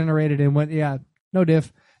just regenerated and went, yeah, no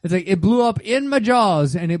diff. It's like, it blew up in my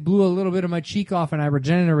jaws, and it blew a little bit of my cheek off, and I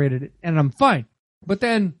regenerated it, and I'm fine. But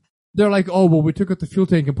then they're like, oh, well, we took out the fuel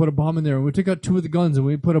tank and put a bomb in there, and we took out 2 of the guns and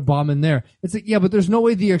we put a bomb in there. It's like, yeah, but there's no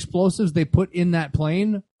way the explosives they put in that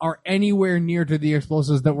plane are anywhere near to the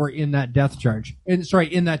explosives that were in that death charge. In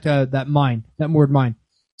that mine, that moored mine.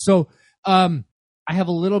 So, I have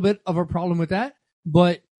a little bit of a problem with that,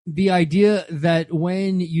 but the idea that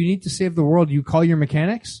when you need to save the world, you call your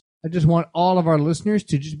mechanics. I just want all of our listeners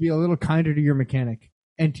to just be a little kinder to your mechanic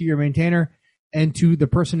and to your maintainer and to the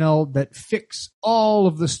personnel that fix all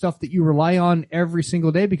of the stuff that you rely on every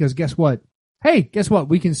single day, because guess what? Hey, guess what?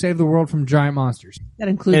 We can save the world from giant monsters. That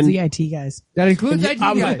includes the IT guys. That includes IT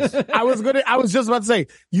guys. I was just about to say,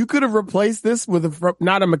 you could have replaced this with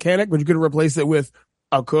not a mechanic, but you could have replaced it with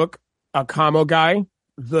a cook, a commo guy,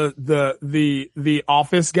 the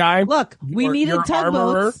office guy. Look, we needed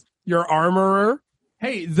tugboats. Your armorer.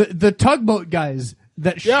 Hey, the tugboat guys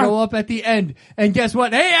that show up at the end. And guess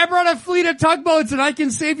what? Hey, I brought a fleet of tugboats and I can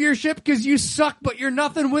save your ship because you suck, but you're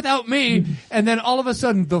nothing without me. And then all of a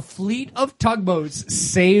sudden, the fleet of tugboats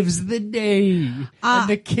saves the day. And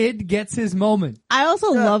the kid gets his moment. I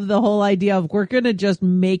also love the whole idea of we're going to just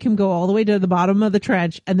make him go all the way to the bottom of the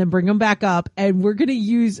trench and then bring him back up. And we're going to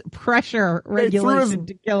use pressure regulation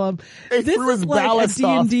to kill him. This is like a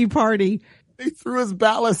D&D party. They threw his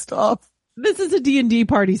ballast off. This is a D&D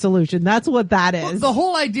party solution. That's what that is. Well, the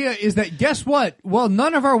whole idea is that, guess what? Well,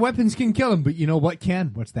 none of our weapons can kill him, but you know what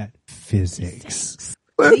can? What's that? Physics.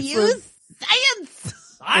 We use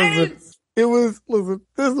science. This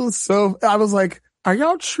was so, I was like, are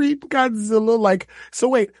y'all treating Godzilla like, so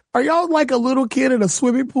wait, are y'all like a little kid in a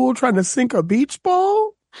swimming pool trying to sink a beach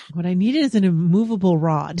ball? What I needed is an immovable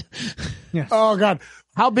rod. Yes. Oh God.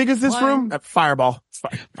 How big is this room? Fireball.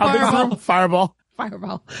 How big is this room? Fireball.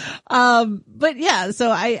 But yeah,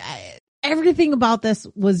 so I everything about this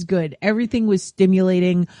was good. Everything was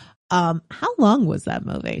stimulating. How long was that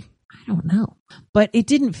movie? I don't know, but it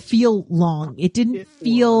didn't feel long. It didn't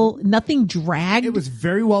feel, nothing dragged. It was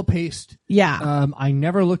very well paced. Yeah. I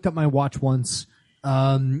never looked at my watch once.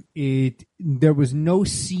 There was no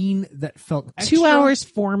scene that felt extra. 2 hours,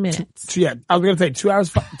 4 minutes. Yeah. I was going to say 2 hours,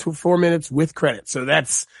 4 minutes with credit. So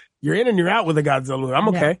that's, you're in and you're out with a Godzilla. I'm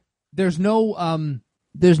okay. Yeah.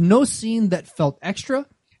 There's no scene that felt extra,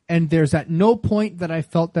 and there's at no point that I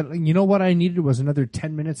felt that, you know what I needed was another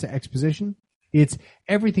 10 minutes of exposition.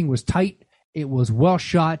 Everything was tight. It was well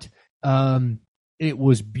shot. It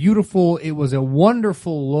was beautiful. It was a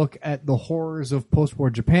wonderful look at the horrors of post-war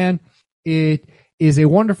Japan. It is a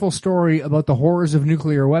wonderful story about the horrors of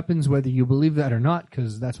nuclear weapons, whether you believe that or not,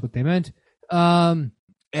 because that's what they meant. And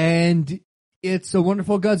it's a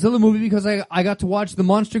wonderful Godzilla movie because I got to watch the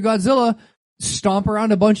monster Godzilla stomp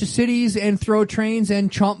around a bunch of cities and throw trains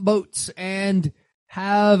and chomp boats and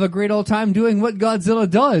have a great old time doing what Godzilla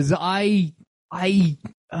does. 10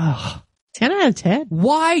 out of 10.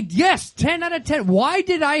 Why? Yes, 10 out of 10. Why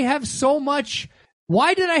did I have so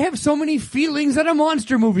many feelings at a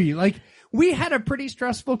monster movie? Like, we had a pretty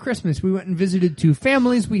stressful Christmas. We went and visited 2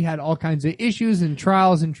 families. We had all kinds of issues and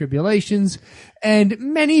trials and tribulations, and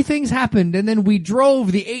many things happened. And then we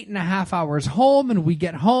drove the 8.5 hours home, and we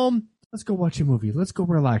get home. Let's go watch a movie. Let's go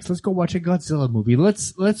relax. Let's go watch a Godzilla movie.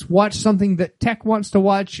 Let's watch something that Tech wants to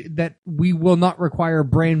watch that we will not require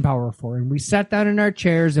brain power for. And we sat down in our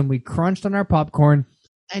chairs and we crunched on our popcorn.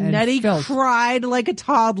 And Nutty cried like a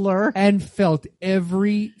toddler. And felt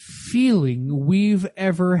every feeling we've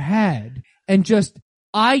ever had. And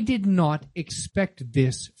I did not expect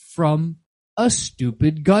this from a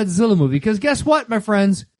stupid Godzilla movie. Because guess what, my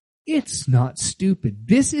friends? It's not stupid.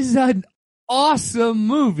 This is an awesome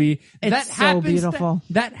movie beautiful.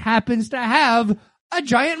 That happens to have a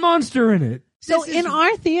giant monster in it. So in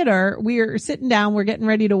our theater, we're sitting down, we're getting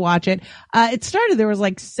ready to watch it. It started, there was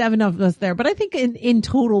like 7 of us there, but I think in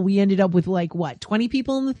total we ended up with 20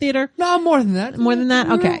 people in the theater? No, more than that. More than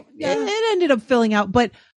that? Okay. Yeah. It ended up filling out,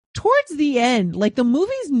 but towards the end, the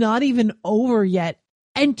movie's not even over yet,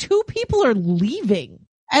 and 2 people are leaving.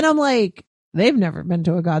 And I'm like, they've never been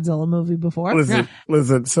to a Godzilla movie before. Listen,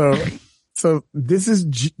 so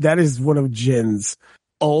that is one of Jen's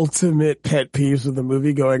ultimate pet peeves with the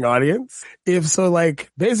movie going audience.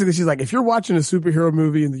 Basically she's like, if you're watching a superhero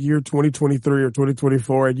movie in the year 2023 or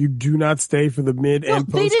 2024 and you do not stay for the mid and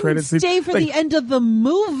post credits, they didn't stay for the end of the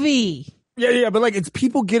movie. Yeah, but it's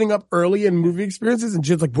people getting up early in movie experiences and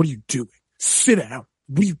Jen's like, what are you doing? Sit down.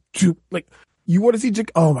 What do you do? You want to see Jen?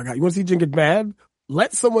 Oh my God, you want to see Jen get mad?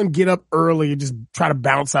 Let someone get up early and just try to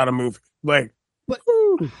bounce out a movie. But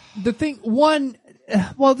the thing, there's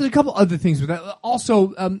a couple other things with that.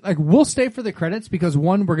 Also, we'll stay for the credits because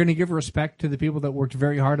 1, we're going to give respect to the people that worked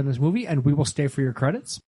very hard on this movie, and we will stay for your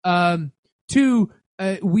credits. 2,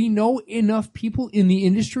 we know enough people in the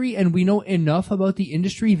industry, and we know enough about the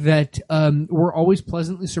industry that we're always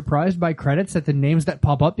pleasantly surprised by credits at the names that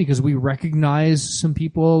pop up because we recognize some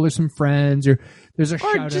people or some friends, or there's a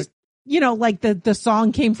shout out. The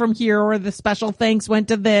song came from here, or the special thanks went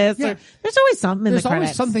to this. Yeah. There's always something in the credits. There's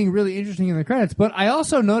always something really interesting in the credits. But I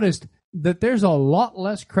also noticed that there's a lot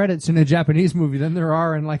less credits in a Japanese movie than there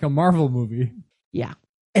are in a Marvel movie. Yeah.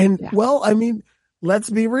 And let's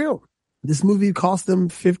be real. This movie cost them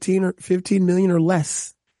 15 million or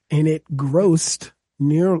less, and it grossed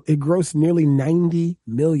nearly 90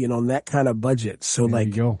 million on that kind of budget. So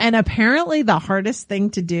and apparently the hardest thing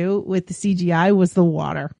to do with the CGI was the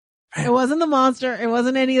water. It wasn't the monster. It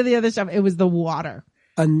wasn't any of the other stuff. It was the water.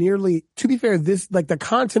 To be fair, this, the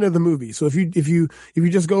content of the movie. So if you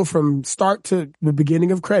just go from start to the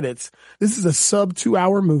beginning of credits, this is a sub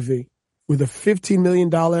 2-hour movie with a $15 million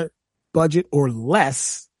budget or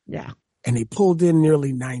less. Yeah. And they pulled in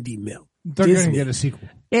nearly 90 mil. They're going to get a sequel.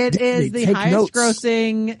 It is the highest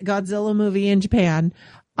grossing Godzilla movie in Japan.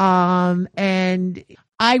 And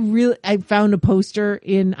I found a poster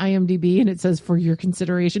in IMDb and it says, for your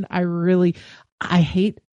consideration. I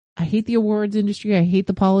hate the awards industry. I hate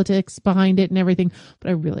the politics behind it and everything, but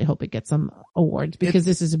I really hope it gets some awards because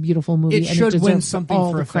this is a beautiful movie. It should win something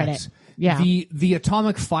for effects. Credit. Yeah. The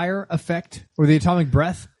atomic fire effect or the atomic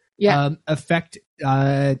breath effect.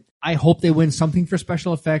 I hope they win something for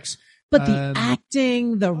special effects. But the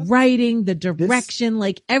acting, the writing, the direction,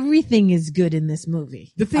 everything is good in this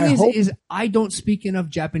movie. The thing is I don't speak enough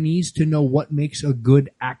Japanese to know what makes a good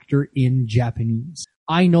actor in Japanese.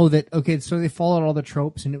 I know that, so they followed all the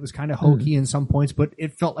tropes and it was kind of hokey in some points, but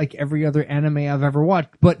it felt like every other anime I've ever watched.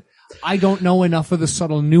 But I don't know enough of the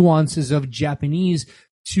subtle nuances of Japanese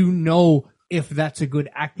to know if that's a good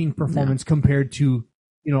acting performance compared to,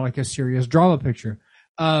 a serious drama picture.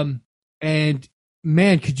 And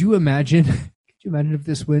man, could you imagine if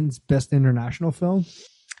this wins Best International Film?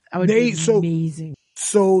 That would be amazing.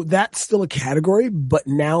 So that's still a category, but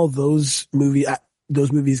now those movies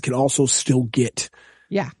can also still get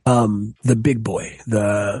the big boy,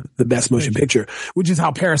 the best motion picture, which is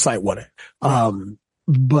how Parasite won it.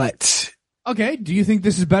 But okay, do you think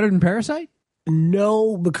this is better than Parasite?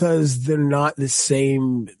 No, because they're not the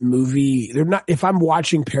same movie. They're not. If I'm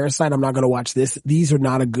watching Parasite, I'm not going to watch this. These are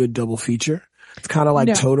not a good double feature. It's kind of like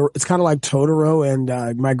No. Totoro. It's kind of like Totoro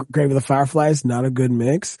and My Grave of the Fireflies. Not a good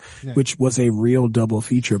mix, which was a real double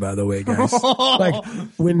feature, by the way, guys. Like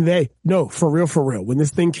for real. When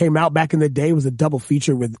this thing came out back in the day, it was a double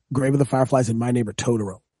feature with Grave of the Fireflies and My Neighbor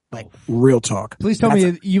Totoro. Like real talk. Please tell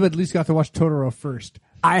me you at least got to watch Totoro first.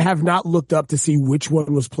 I have not looked up to see which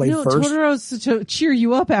one was played first. Totoro's to cheer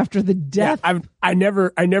you up after the death. Yeah, I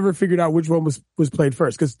never figured out which one was played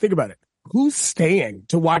first. Because think about it. Who's staying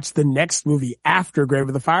to watch the next movie after Grave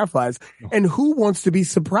of the Fireflies? And who wants to be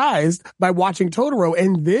surprised by watching Totoro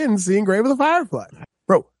and then seeing Grave of the Fireflies?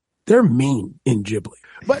 Bro, they're mean in Ghibli.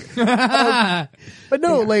 But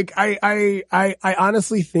no, like I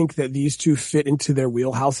honestly think that these two fit into their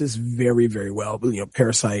wheelhouses very, very well. You know,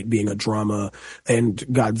 Parasite being a drama and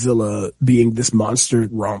Godzilla being this monster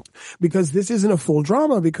romp, because this isn't a full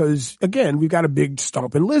drama because again, we've got a big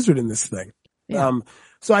stomping lizard in this thing. Yeah.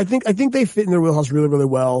 So I think they fit in their wheelhouse really, really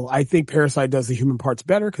well. I think Parasite does the human parts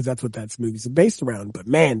better because that's what that movie's based around. But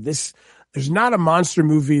man, there's not a monster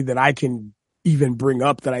movie that I can even bring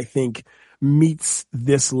up that I think meets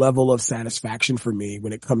this level of satisfaction for me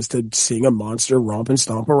when it comes to seeing a monster romp and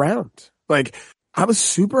stomp around. Like, I was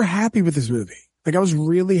super happy with this movie. Like, I was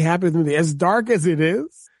really happy with the movie. As dark as it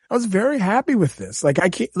is, I was very happy with this. Like,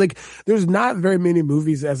 there's not very many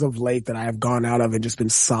movies as of late that I have gone out of and just been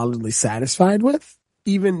solidly satisfied with,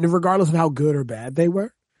 even regardless of how good or bad they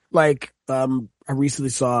were. Like, I recently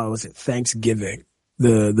saw, was it Thanksgiving?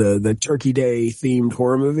 The Turkey Day themed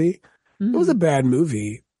horror movie. Mm-hmm. It was a bad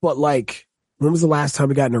movie, but like, when was the last time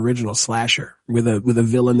we got an original slasher with a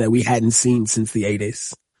villain that we hadn't seen since the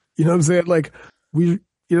 80s? You know what I'm saying? Like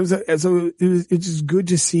so it's just good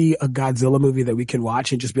to see a Godzilla movie that we can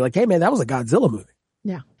watch and just be like, hey man, that was a Godzilla movie.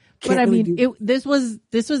 Yeah. But I mean, this was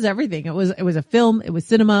everything. It was a film. It was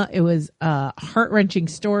cinema. It was a heart-wrenching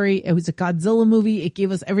story. It was a Godzilla movie. It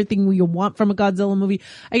gave us everything we want from a Godzilla movie.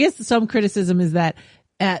 I guess some criticism is that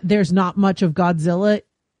there's not much of Godzilla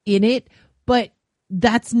in it, but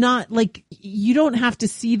that's not like, you don't have to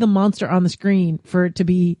see the monster on the screen for it to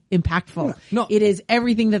be impactful. Yeah, no. It is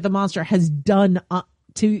everything that the monster has done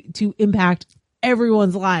to impact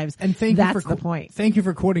everyone's lives. And that's the point. Thank you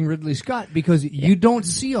for quoting Ridley Scott, because you don't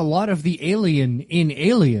see a lot of the alien in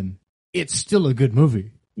Alien. It's still a good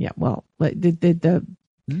movie. Yeah, well, but it's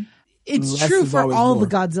less true for all the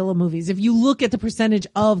Godzilla movies. If you look at the percentage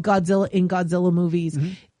of Godzilla in Godzilla movies,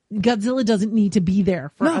 mm-hmm. Godzilla doesn't need to be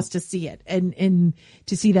there for us to see it and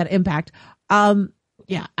to see that impact.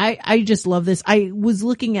 Yeah, I just love this. I was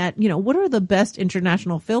looking at, what are the best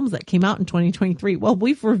international films that came out in 2023? Well,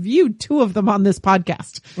 we've reviewed 2 of them on this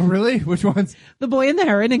podcast. Oh, really? Which ones? The Boy and the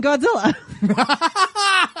Heron and Godzilla.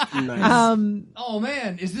 Nice. Oh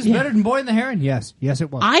man, is this better than Boy and the Heron? Yes,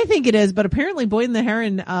 it was. I think it is, but apparently Boy and the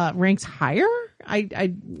Heron ranks higher.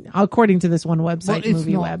 I according to this one website,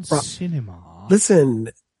 Movie Web. Cinema. Listen.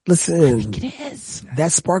 I think it is.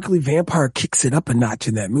 That sparkly vampire kicks it up a notch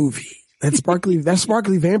in that movie. That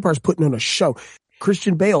sparkly vampire's putting on a show.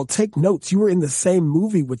 Christian Bale, take notes. You were in the same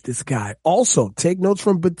movie with this guy. Also, take notes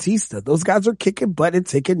from Batista. Those guys are kicking butt and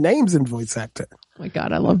taking names in voice acting. Oh my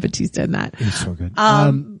God, I love Batista in that. He's so good.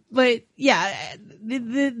 But yeah,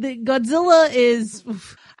 the Godzilla is.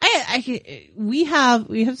 We have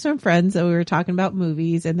some friends that we were talking about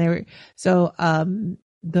movies, and they were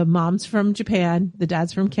the mom's from Japan, the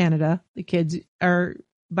dad's from Canada, the kids are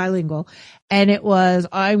bilingual, and it was,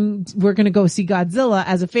 we're going to go see Godzilla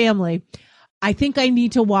as a family. I think I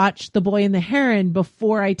need to watch The Boy and the Heron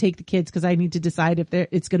before I take the kids, because I need to decide if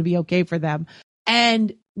it's going to be okay for them.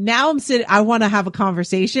 And now I want to have a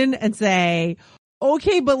conversation and say,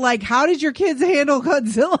 okay, but like, how did your kids handle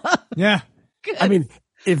Godzilla? Yeah. I mean,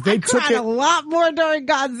 if they took it a lot more during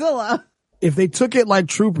Godzilla, if they took it like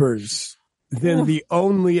troopers, then the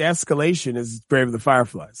only escalation is Grave of the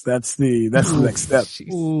Fireflies. That's the next step.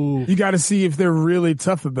 You got to see if they're really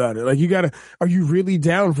tough about it. Like, are you really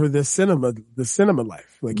down for the cinema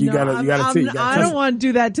life? Like, you gotta see. I don't want to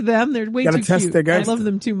do that to them. They're way too cute. I love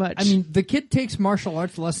them too much. I mean, the kid takes martial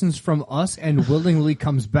arts lessons from us and willingly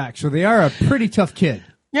comes back. So they are a pretty tough kid.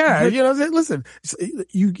 Yeah. Listen,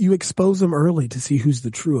 you expose them early to see who's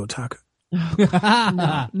the true otaku.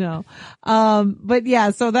 No. But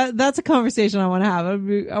yeah, so that's a conversation I want to have.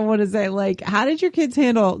 I want to say, like, how did your kids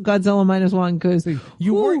handle Godzilla -1? Cause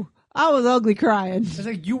I was ugly crying. It's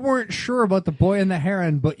like, you weren't sure about The Boy and the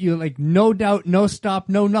Heron, but you no doubt, no stop,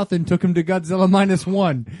 no nothing took him to Godzilla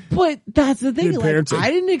 -1. But that's the thing. Like,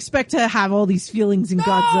 I didn't expect to have all these feelings in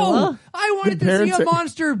Godzilla. I wanted to see a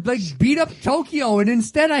monster like beat up Tokyo, and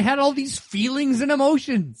instead I had all these feelings and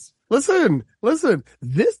emotions. Listen.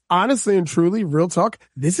 This, honestly and truly, real talk,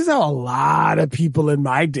 this is how a lot of people in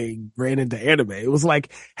my day ran into anime. It was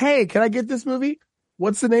like, hey, can I get this movie?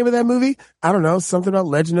 What's the name of that movie? I don't know. Something about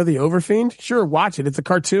Legend of the Overfiend? Sure, watch it. It's a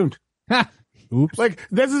cartoon. Oops. Like,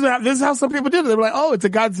 this is how some people did it. They were like, oh, it's a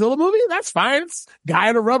Godzilla movie? That's fine. It's a guy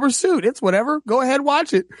in a rubber suit. It's whatever. Go ahead,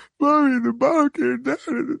 watch it. Mommy, the ball came down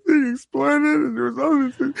and the thing exploded and there was all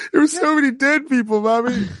this thing. There were so many dead people,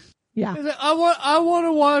 Mommy. Yeah. I want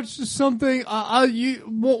to watch something.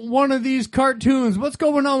 One of these cartoons. What's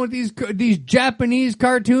going on with these Japanese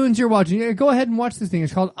cartoons you're watching? Yeah, go ahead and watch this thing.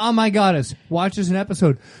 It's called Oh My Goddess. Watch as an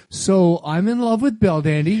episode. So I'm in love with Belle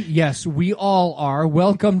Dandy. Yes, we all are.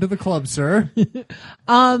 Welcome to the club, sir.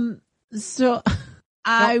 So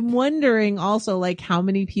I'm wondering also, like, how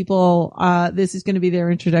many people this is going to be their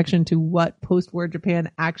introduction to what post-war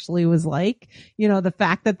Japan actually was like. You know, the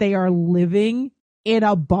fact that they are living in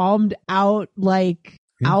a bombed out, like,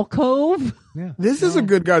 alcove. Yeah. This is a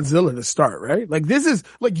good Godzilla to start, right? Like, this is,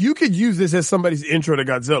 like, you could use this as somebody's intro to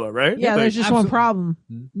Godzilla, right? Yeah, like, there's just one problem.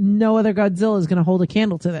 No other Godzilla is going to hold a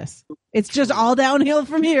candle to this. It's just all downhill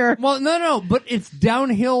from here. Well, no, but it's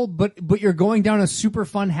downhill, but you're going down a super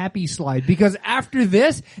fun, happy slide, because after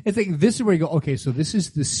this, it's like, this is where you go, okay, so this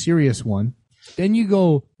is the serious one. Then you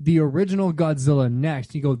go the original Godzilla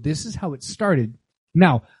next. You go, this is how it started.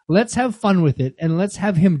 Now, let's have fun with it, and let's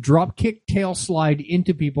have him drop kick tail slide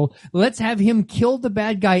into people. Let's have him kill the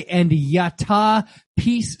bad guy and yata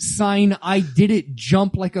peace sign I did it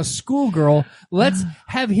jump like a schoolgirl. Let's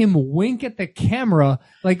have him wink at the camera.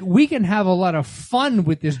 Like, we can have a lot of fun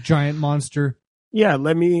with this giant monster. Yeah,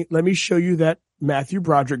 let me show you that Matthew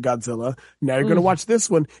Broderick Godzilla. Now you're going to watch this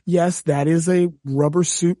one. Yes, that is a rubber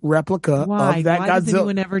suit replica of that Why Godzilla. does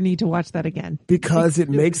anyone ever need to watch that again? Because it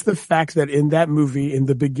makes the fact that in that movie, in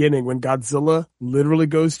the beginning, when Godzilla literally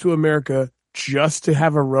goes to America just to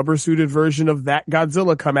have a rubber suited version of that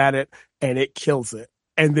Godzilla come at it, and it kills it.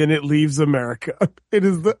 And then it leaves America. It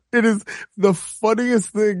is the funniest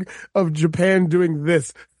thing of Japan doing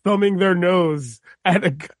this, thumbing their nose at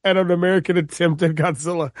an American attempt at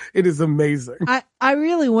Godzilla. It is amazing. I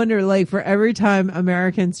really wonder, like, for every time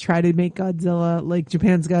Americans try to make Godzilla, like,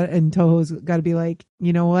 Japan's got, and Toho's got to be like,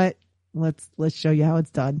 you know what? Let's show you how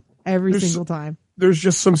it's done every single time. There's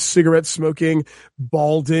just some cigarette smoking,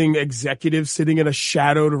 balding executive sitting in a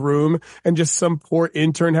shadowed room, and just some poor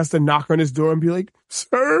intern has to knock on his door and be like,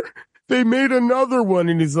 sir, they made another one.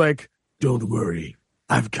 And he's like, don't worry,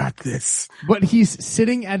 I've got this. But he's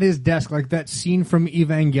sitting at his desk, like that scene from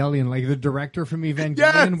Evangelion, like the director from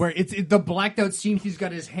Evangelion, where it's the blacked out scene. He's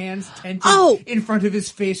got his hands tented in front of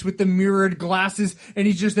his face with the mirrored glasses, and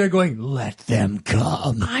he's just there going, let them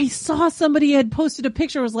come. I saw somebody had posted a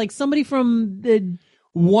picture. It was like somebody from the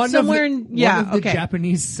one of the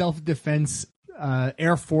Japanese self-defense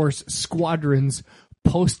Air Force squadrons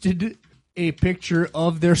posted a picture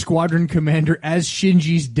of their squadron commander as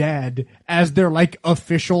Shinji's dad as their, like,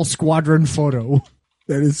 official squadron photo.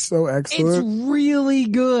 That is so excellent. It's really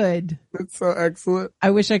good. It's so excellent.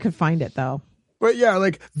 I wish I could find it, though. But yeah,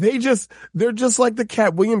 like, they're just like the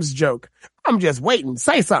Cat Williams joke. I'm just waiting.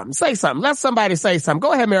 Say something. Let somebody say something.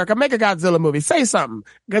 Go ahead, America. Make a Godzilla movie. Say something.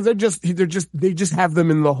 Because they just have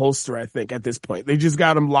them in the holster, I think, at this point. They just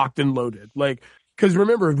got them locked and loaded. Like, because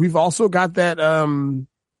remember, we've also got that,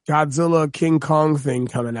 Godzilla King Kong thing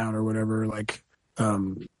coming out or whatever. Like,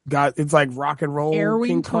 it's like rock and roll.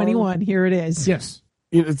 Airwing 21. Here it is. Yes.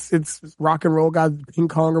 It's rock and roll King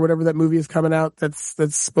Kong or whatever that movie is coming out. That's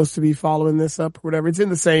supposed to be following this up or whatever. It's in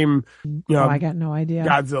the same, I got no idea.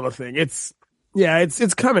 Godzilla thing. It's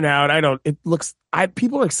coming out.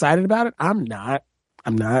 People are excited about it. I'm not.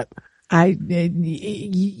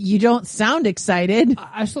 You don't sound excited.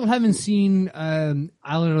 I still haven't seen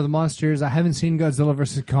Island of the Monsters. I haven't seen Godzilla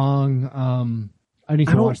vs. Kong. I need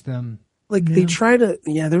to watch them. Like, they try to,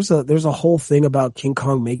 there's a whole thing about King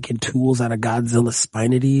Kong making tools out of Godzilla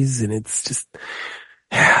spinities, and it's just,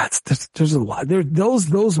 there's a lot.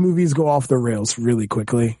 Those movies go off the rails really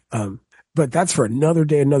quickly. But that's for another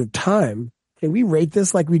day, another time. Can we rate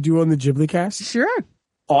this like we do on the Ghibli cast? Sure.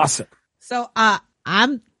 Awesome. So,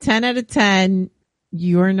 I'm 10 out of 10.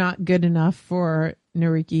 You're not good enough for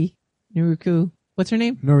Noriko. What's her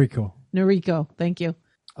name? Noriko. Thank you.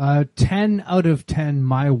 10 out of 10.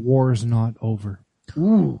 My war's not over.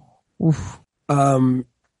 Ooh. Oof.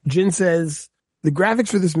 Jin says the graphics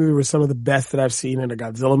for this movie were some of the best that I've seen in a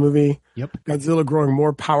Godzilla movie. Yep. Godzilla growing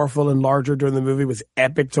more powerful and larger during the movie was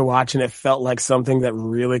epic to watch, and it felt like something that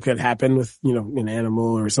really could happen with, an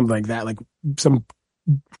animal or something like that, like some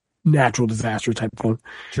natural disaster type thing.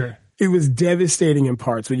 Sure. it was devastating in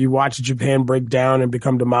parts when you watch Japan break down and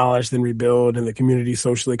become demolished, then rebuild, and the community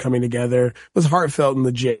socially coming together. It was heartfelt and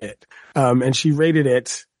legit. And she rated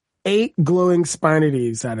it 8 glowing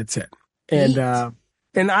spinities out of 10. And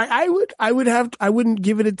I wouldn't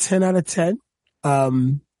give it a 10 out of 10.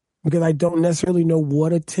 Because I don't necessarily know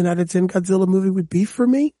what a 10 out of 10 Godzilla movie would be for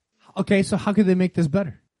me. Okay, so how could they make this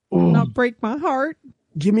better? Not break my heart.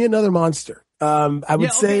 Give me another monster. I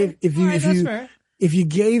would say if you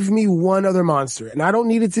gave me one other monster, and I don't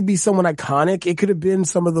need it to be someone iconic, it could have been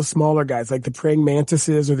some of the smaller guys, like the praying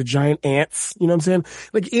mantises or the giant ants. You know what I'm saying?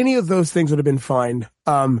 Like any of those things would have been fine.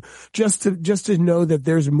 Just to know that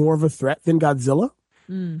there's more of a threat than Godzilla.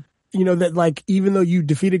 You know, that like, even though you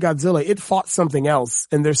defeated Godzilla, it fought something else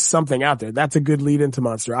and there's something out there. That's a good lead into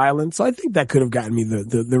Monster Island. So I think that could have gotten me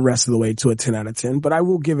the rest of the way to a 10 out of 10, but I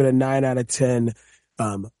will give it a 9 out of 10,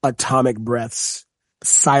 atomic breaths,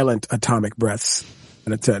 silent atomic breaths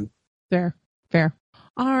out of 10. Fair.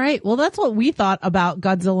 All right. Well, that's what we thought about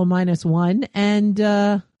Godzilla -1. And,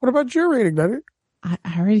 what about your rating, Nutty? I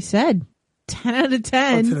already said 10 out of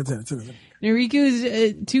 10. 10 out of 10, 10 out of 10.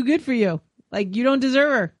 Nariku's too good for you. Like, you don't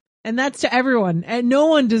deserve her. And that's to everyone. And no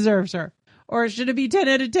one deserves her. Or should it be 10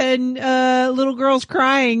 out of 10 little girls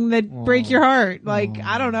crying that break your heart? Like,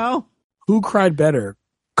 I don't know. Who cried better?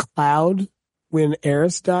 Cloud when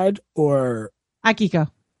Eris died or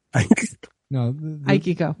Akiko? No.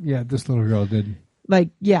 Akiko. Yeah, this little girl did. Like,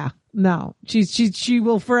 yeah. No. She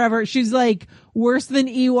will forever. She's like worse than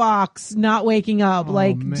Ewoks not waking up.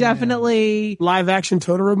 Man. Definitely. Live action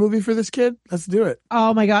Totoro movie for this kid? Let's do it.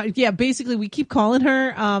 Oh my God. Yeah, basically we keep calling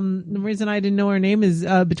her. The reason I didn't know her name is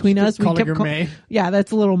between us. We kept her May. Yeah,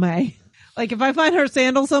 that's little May. Like if I find her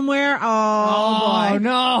sandal somewhere, oh boy.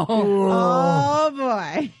 No. Oh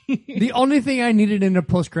boy. The only thing I needed in a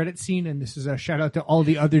post-credit scene, and this is a shout out to all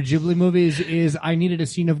the other Ghibli movies, is I needed a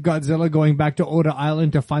scene of Godzilla going back to Oda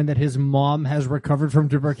Island to find that his mom has recovered from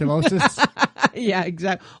tuberculosis. Yeah,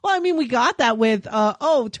 exactly. Well, I mean, we got that with,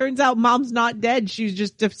 turns out mom's not dead. She's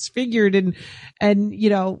just disfigured and, you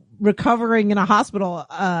know, recovering in a hospital,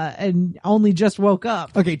 and only just woke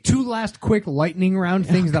up. Okay. 2 last quick lightning round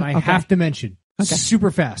things that I have to mention. Okay.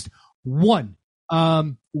 Super fast. 1.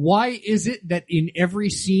 Why is it that in every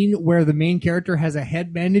scene where the main character has a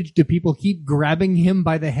head bandage, do people keep grabbing him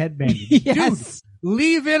by the head bandage? Yes. Dude,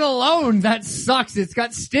 leave it alone. That sucks. It's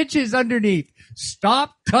got stitches underneath.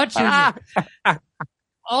 Stop touching it.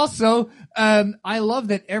 Also, I love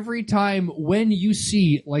that every time when you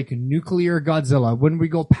see like nuclear Godzilla, when we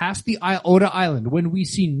go past the Oda Island, when we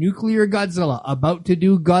see nuclear Godzilla about to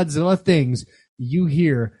do Godzilla things, you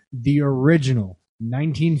hear the original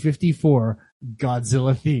 1954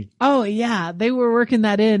 Godzilla theme. Oh yeah, they were working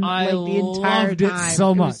that in I like the entire loved time. it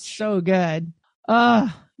so much. Was so good.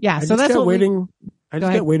 Yeah. So that's what I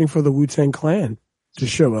just kept waiting for the Wu-Tang Clan to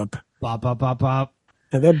show up. Bop, bop, bop, bop.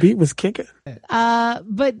 And that beat was kicking.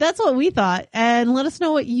 But that's what we thought. And let us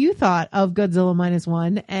know what you thought of Godzilla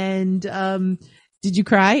 -1. And did you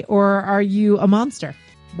cry or are you a monster?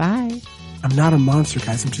 Bye. I'm not a monster,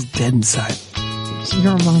 guys. I'm just dead inside.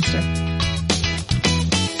 You're a monster.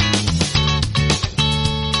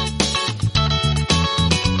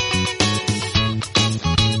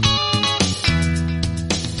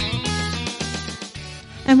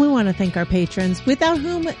 And we want to thank our patrons, without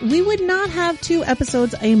whom we would not have 2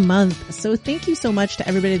 episodes a month. So thank you so much to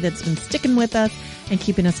everybody that's been sticking with us and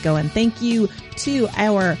keeping us going. Thank you to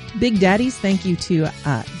our big daddies. Thank you to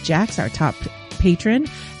Jax, our top patron.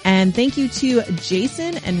 And thank you to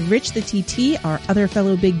Jason and Rich the TT, our other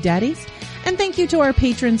fellow big daddies. And thank you to our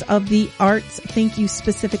patrons of the arts. Thank you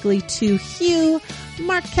specifically to Hugh,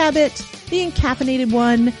 Mark Cabot, the Encaffeinated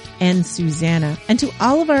One, and Susanna. And to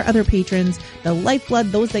all of our other patrons, the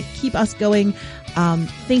lifeblood, those that keep us going,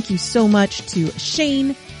 thank you so much to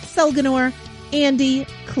Shane, Selganor, Andy,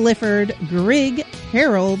 Clifford, Grig,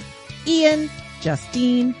 Harold, Ian,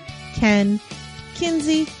 Justine, Ken,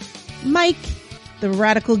 Kinsey, Mike, the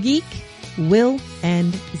Radical Geek, Will,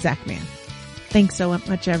 and Zachman. Thanks so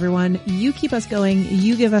much, everyone. You keep us going.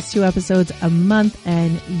 You give us 2 episodes a month,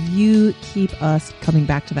 and you keep us coming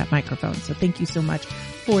back to that microphone. So thank you so much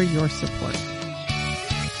for your support.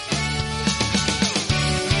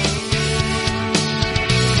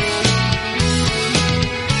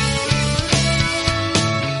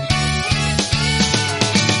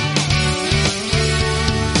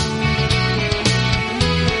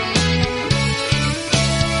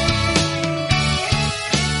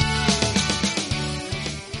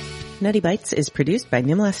 Nutty Bites is produced by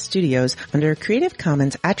Nimlas Studios under a Creative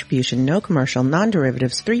Commons Attribution No Commercial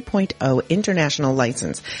Non-Derivatives 3.0 International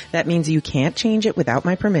License. That means you can't change it without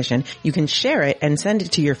my permission. You can share it and send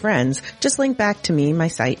it to your friends. Just link back to me, my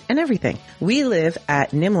site, and everything. We live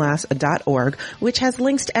at nimlas.org, which has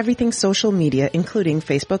links to everything social media, including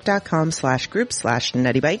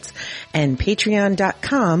facebook.com/group/nuttybites and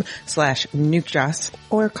patreon.com/nukejoss,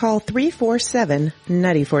 or call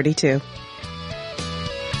 347-NUTTY42.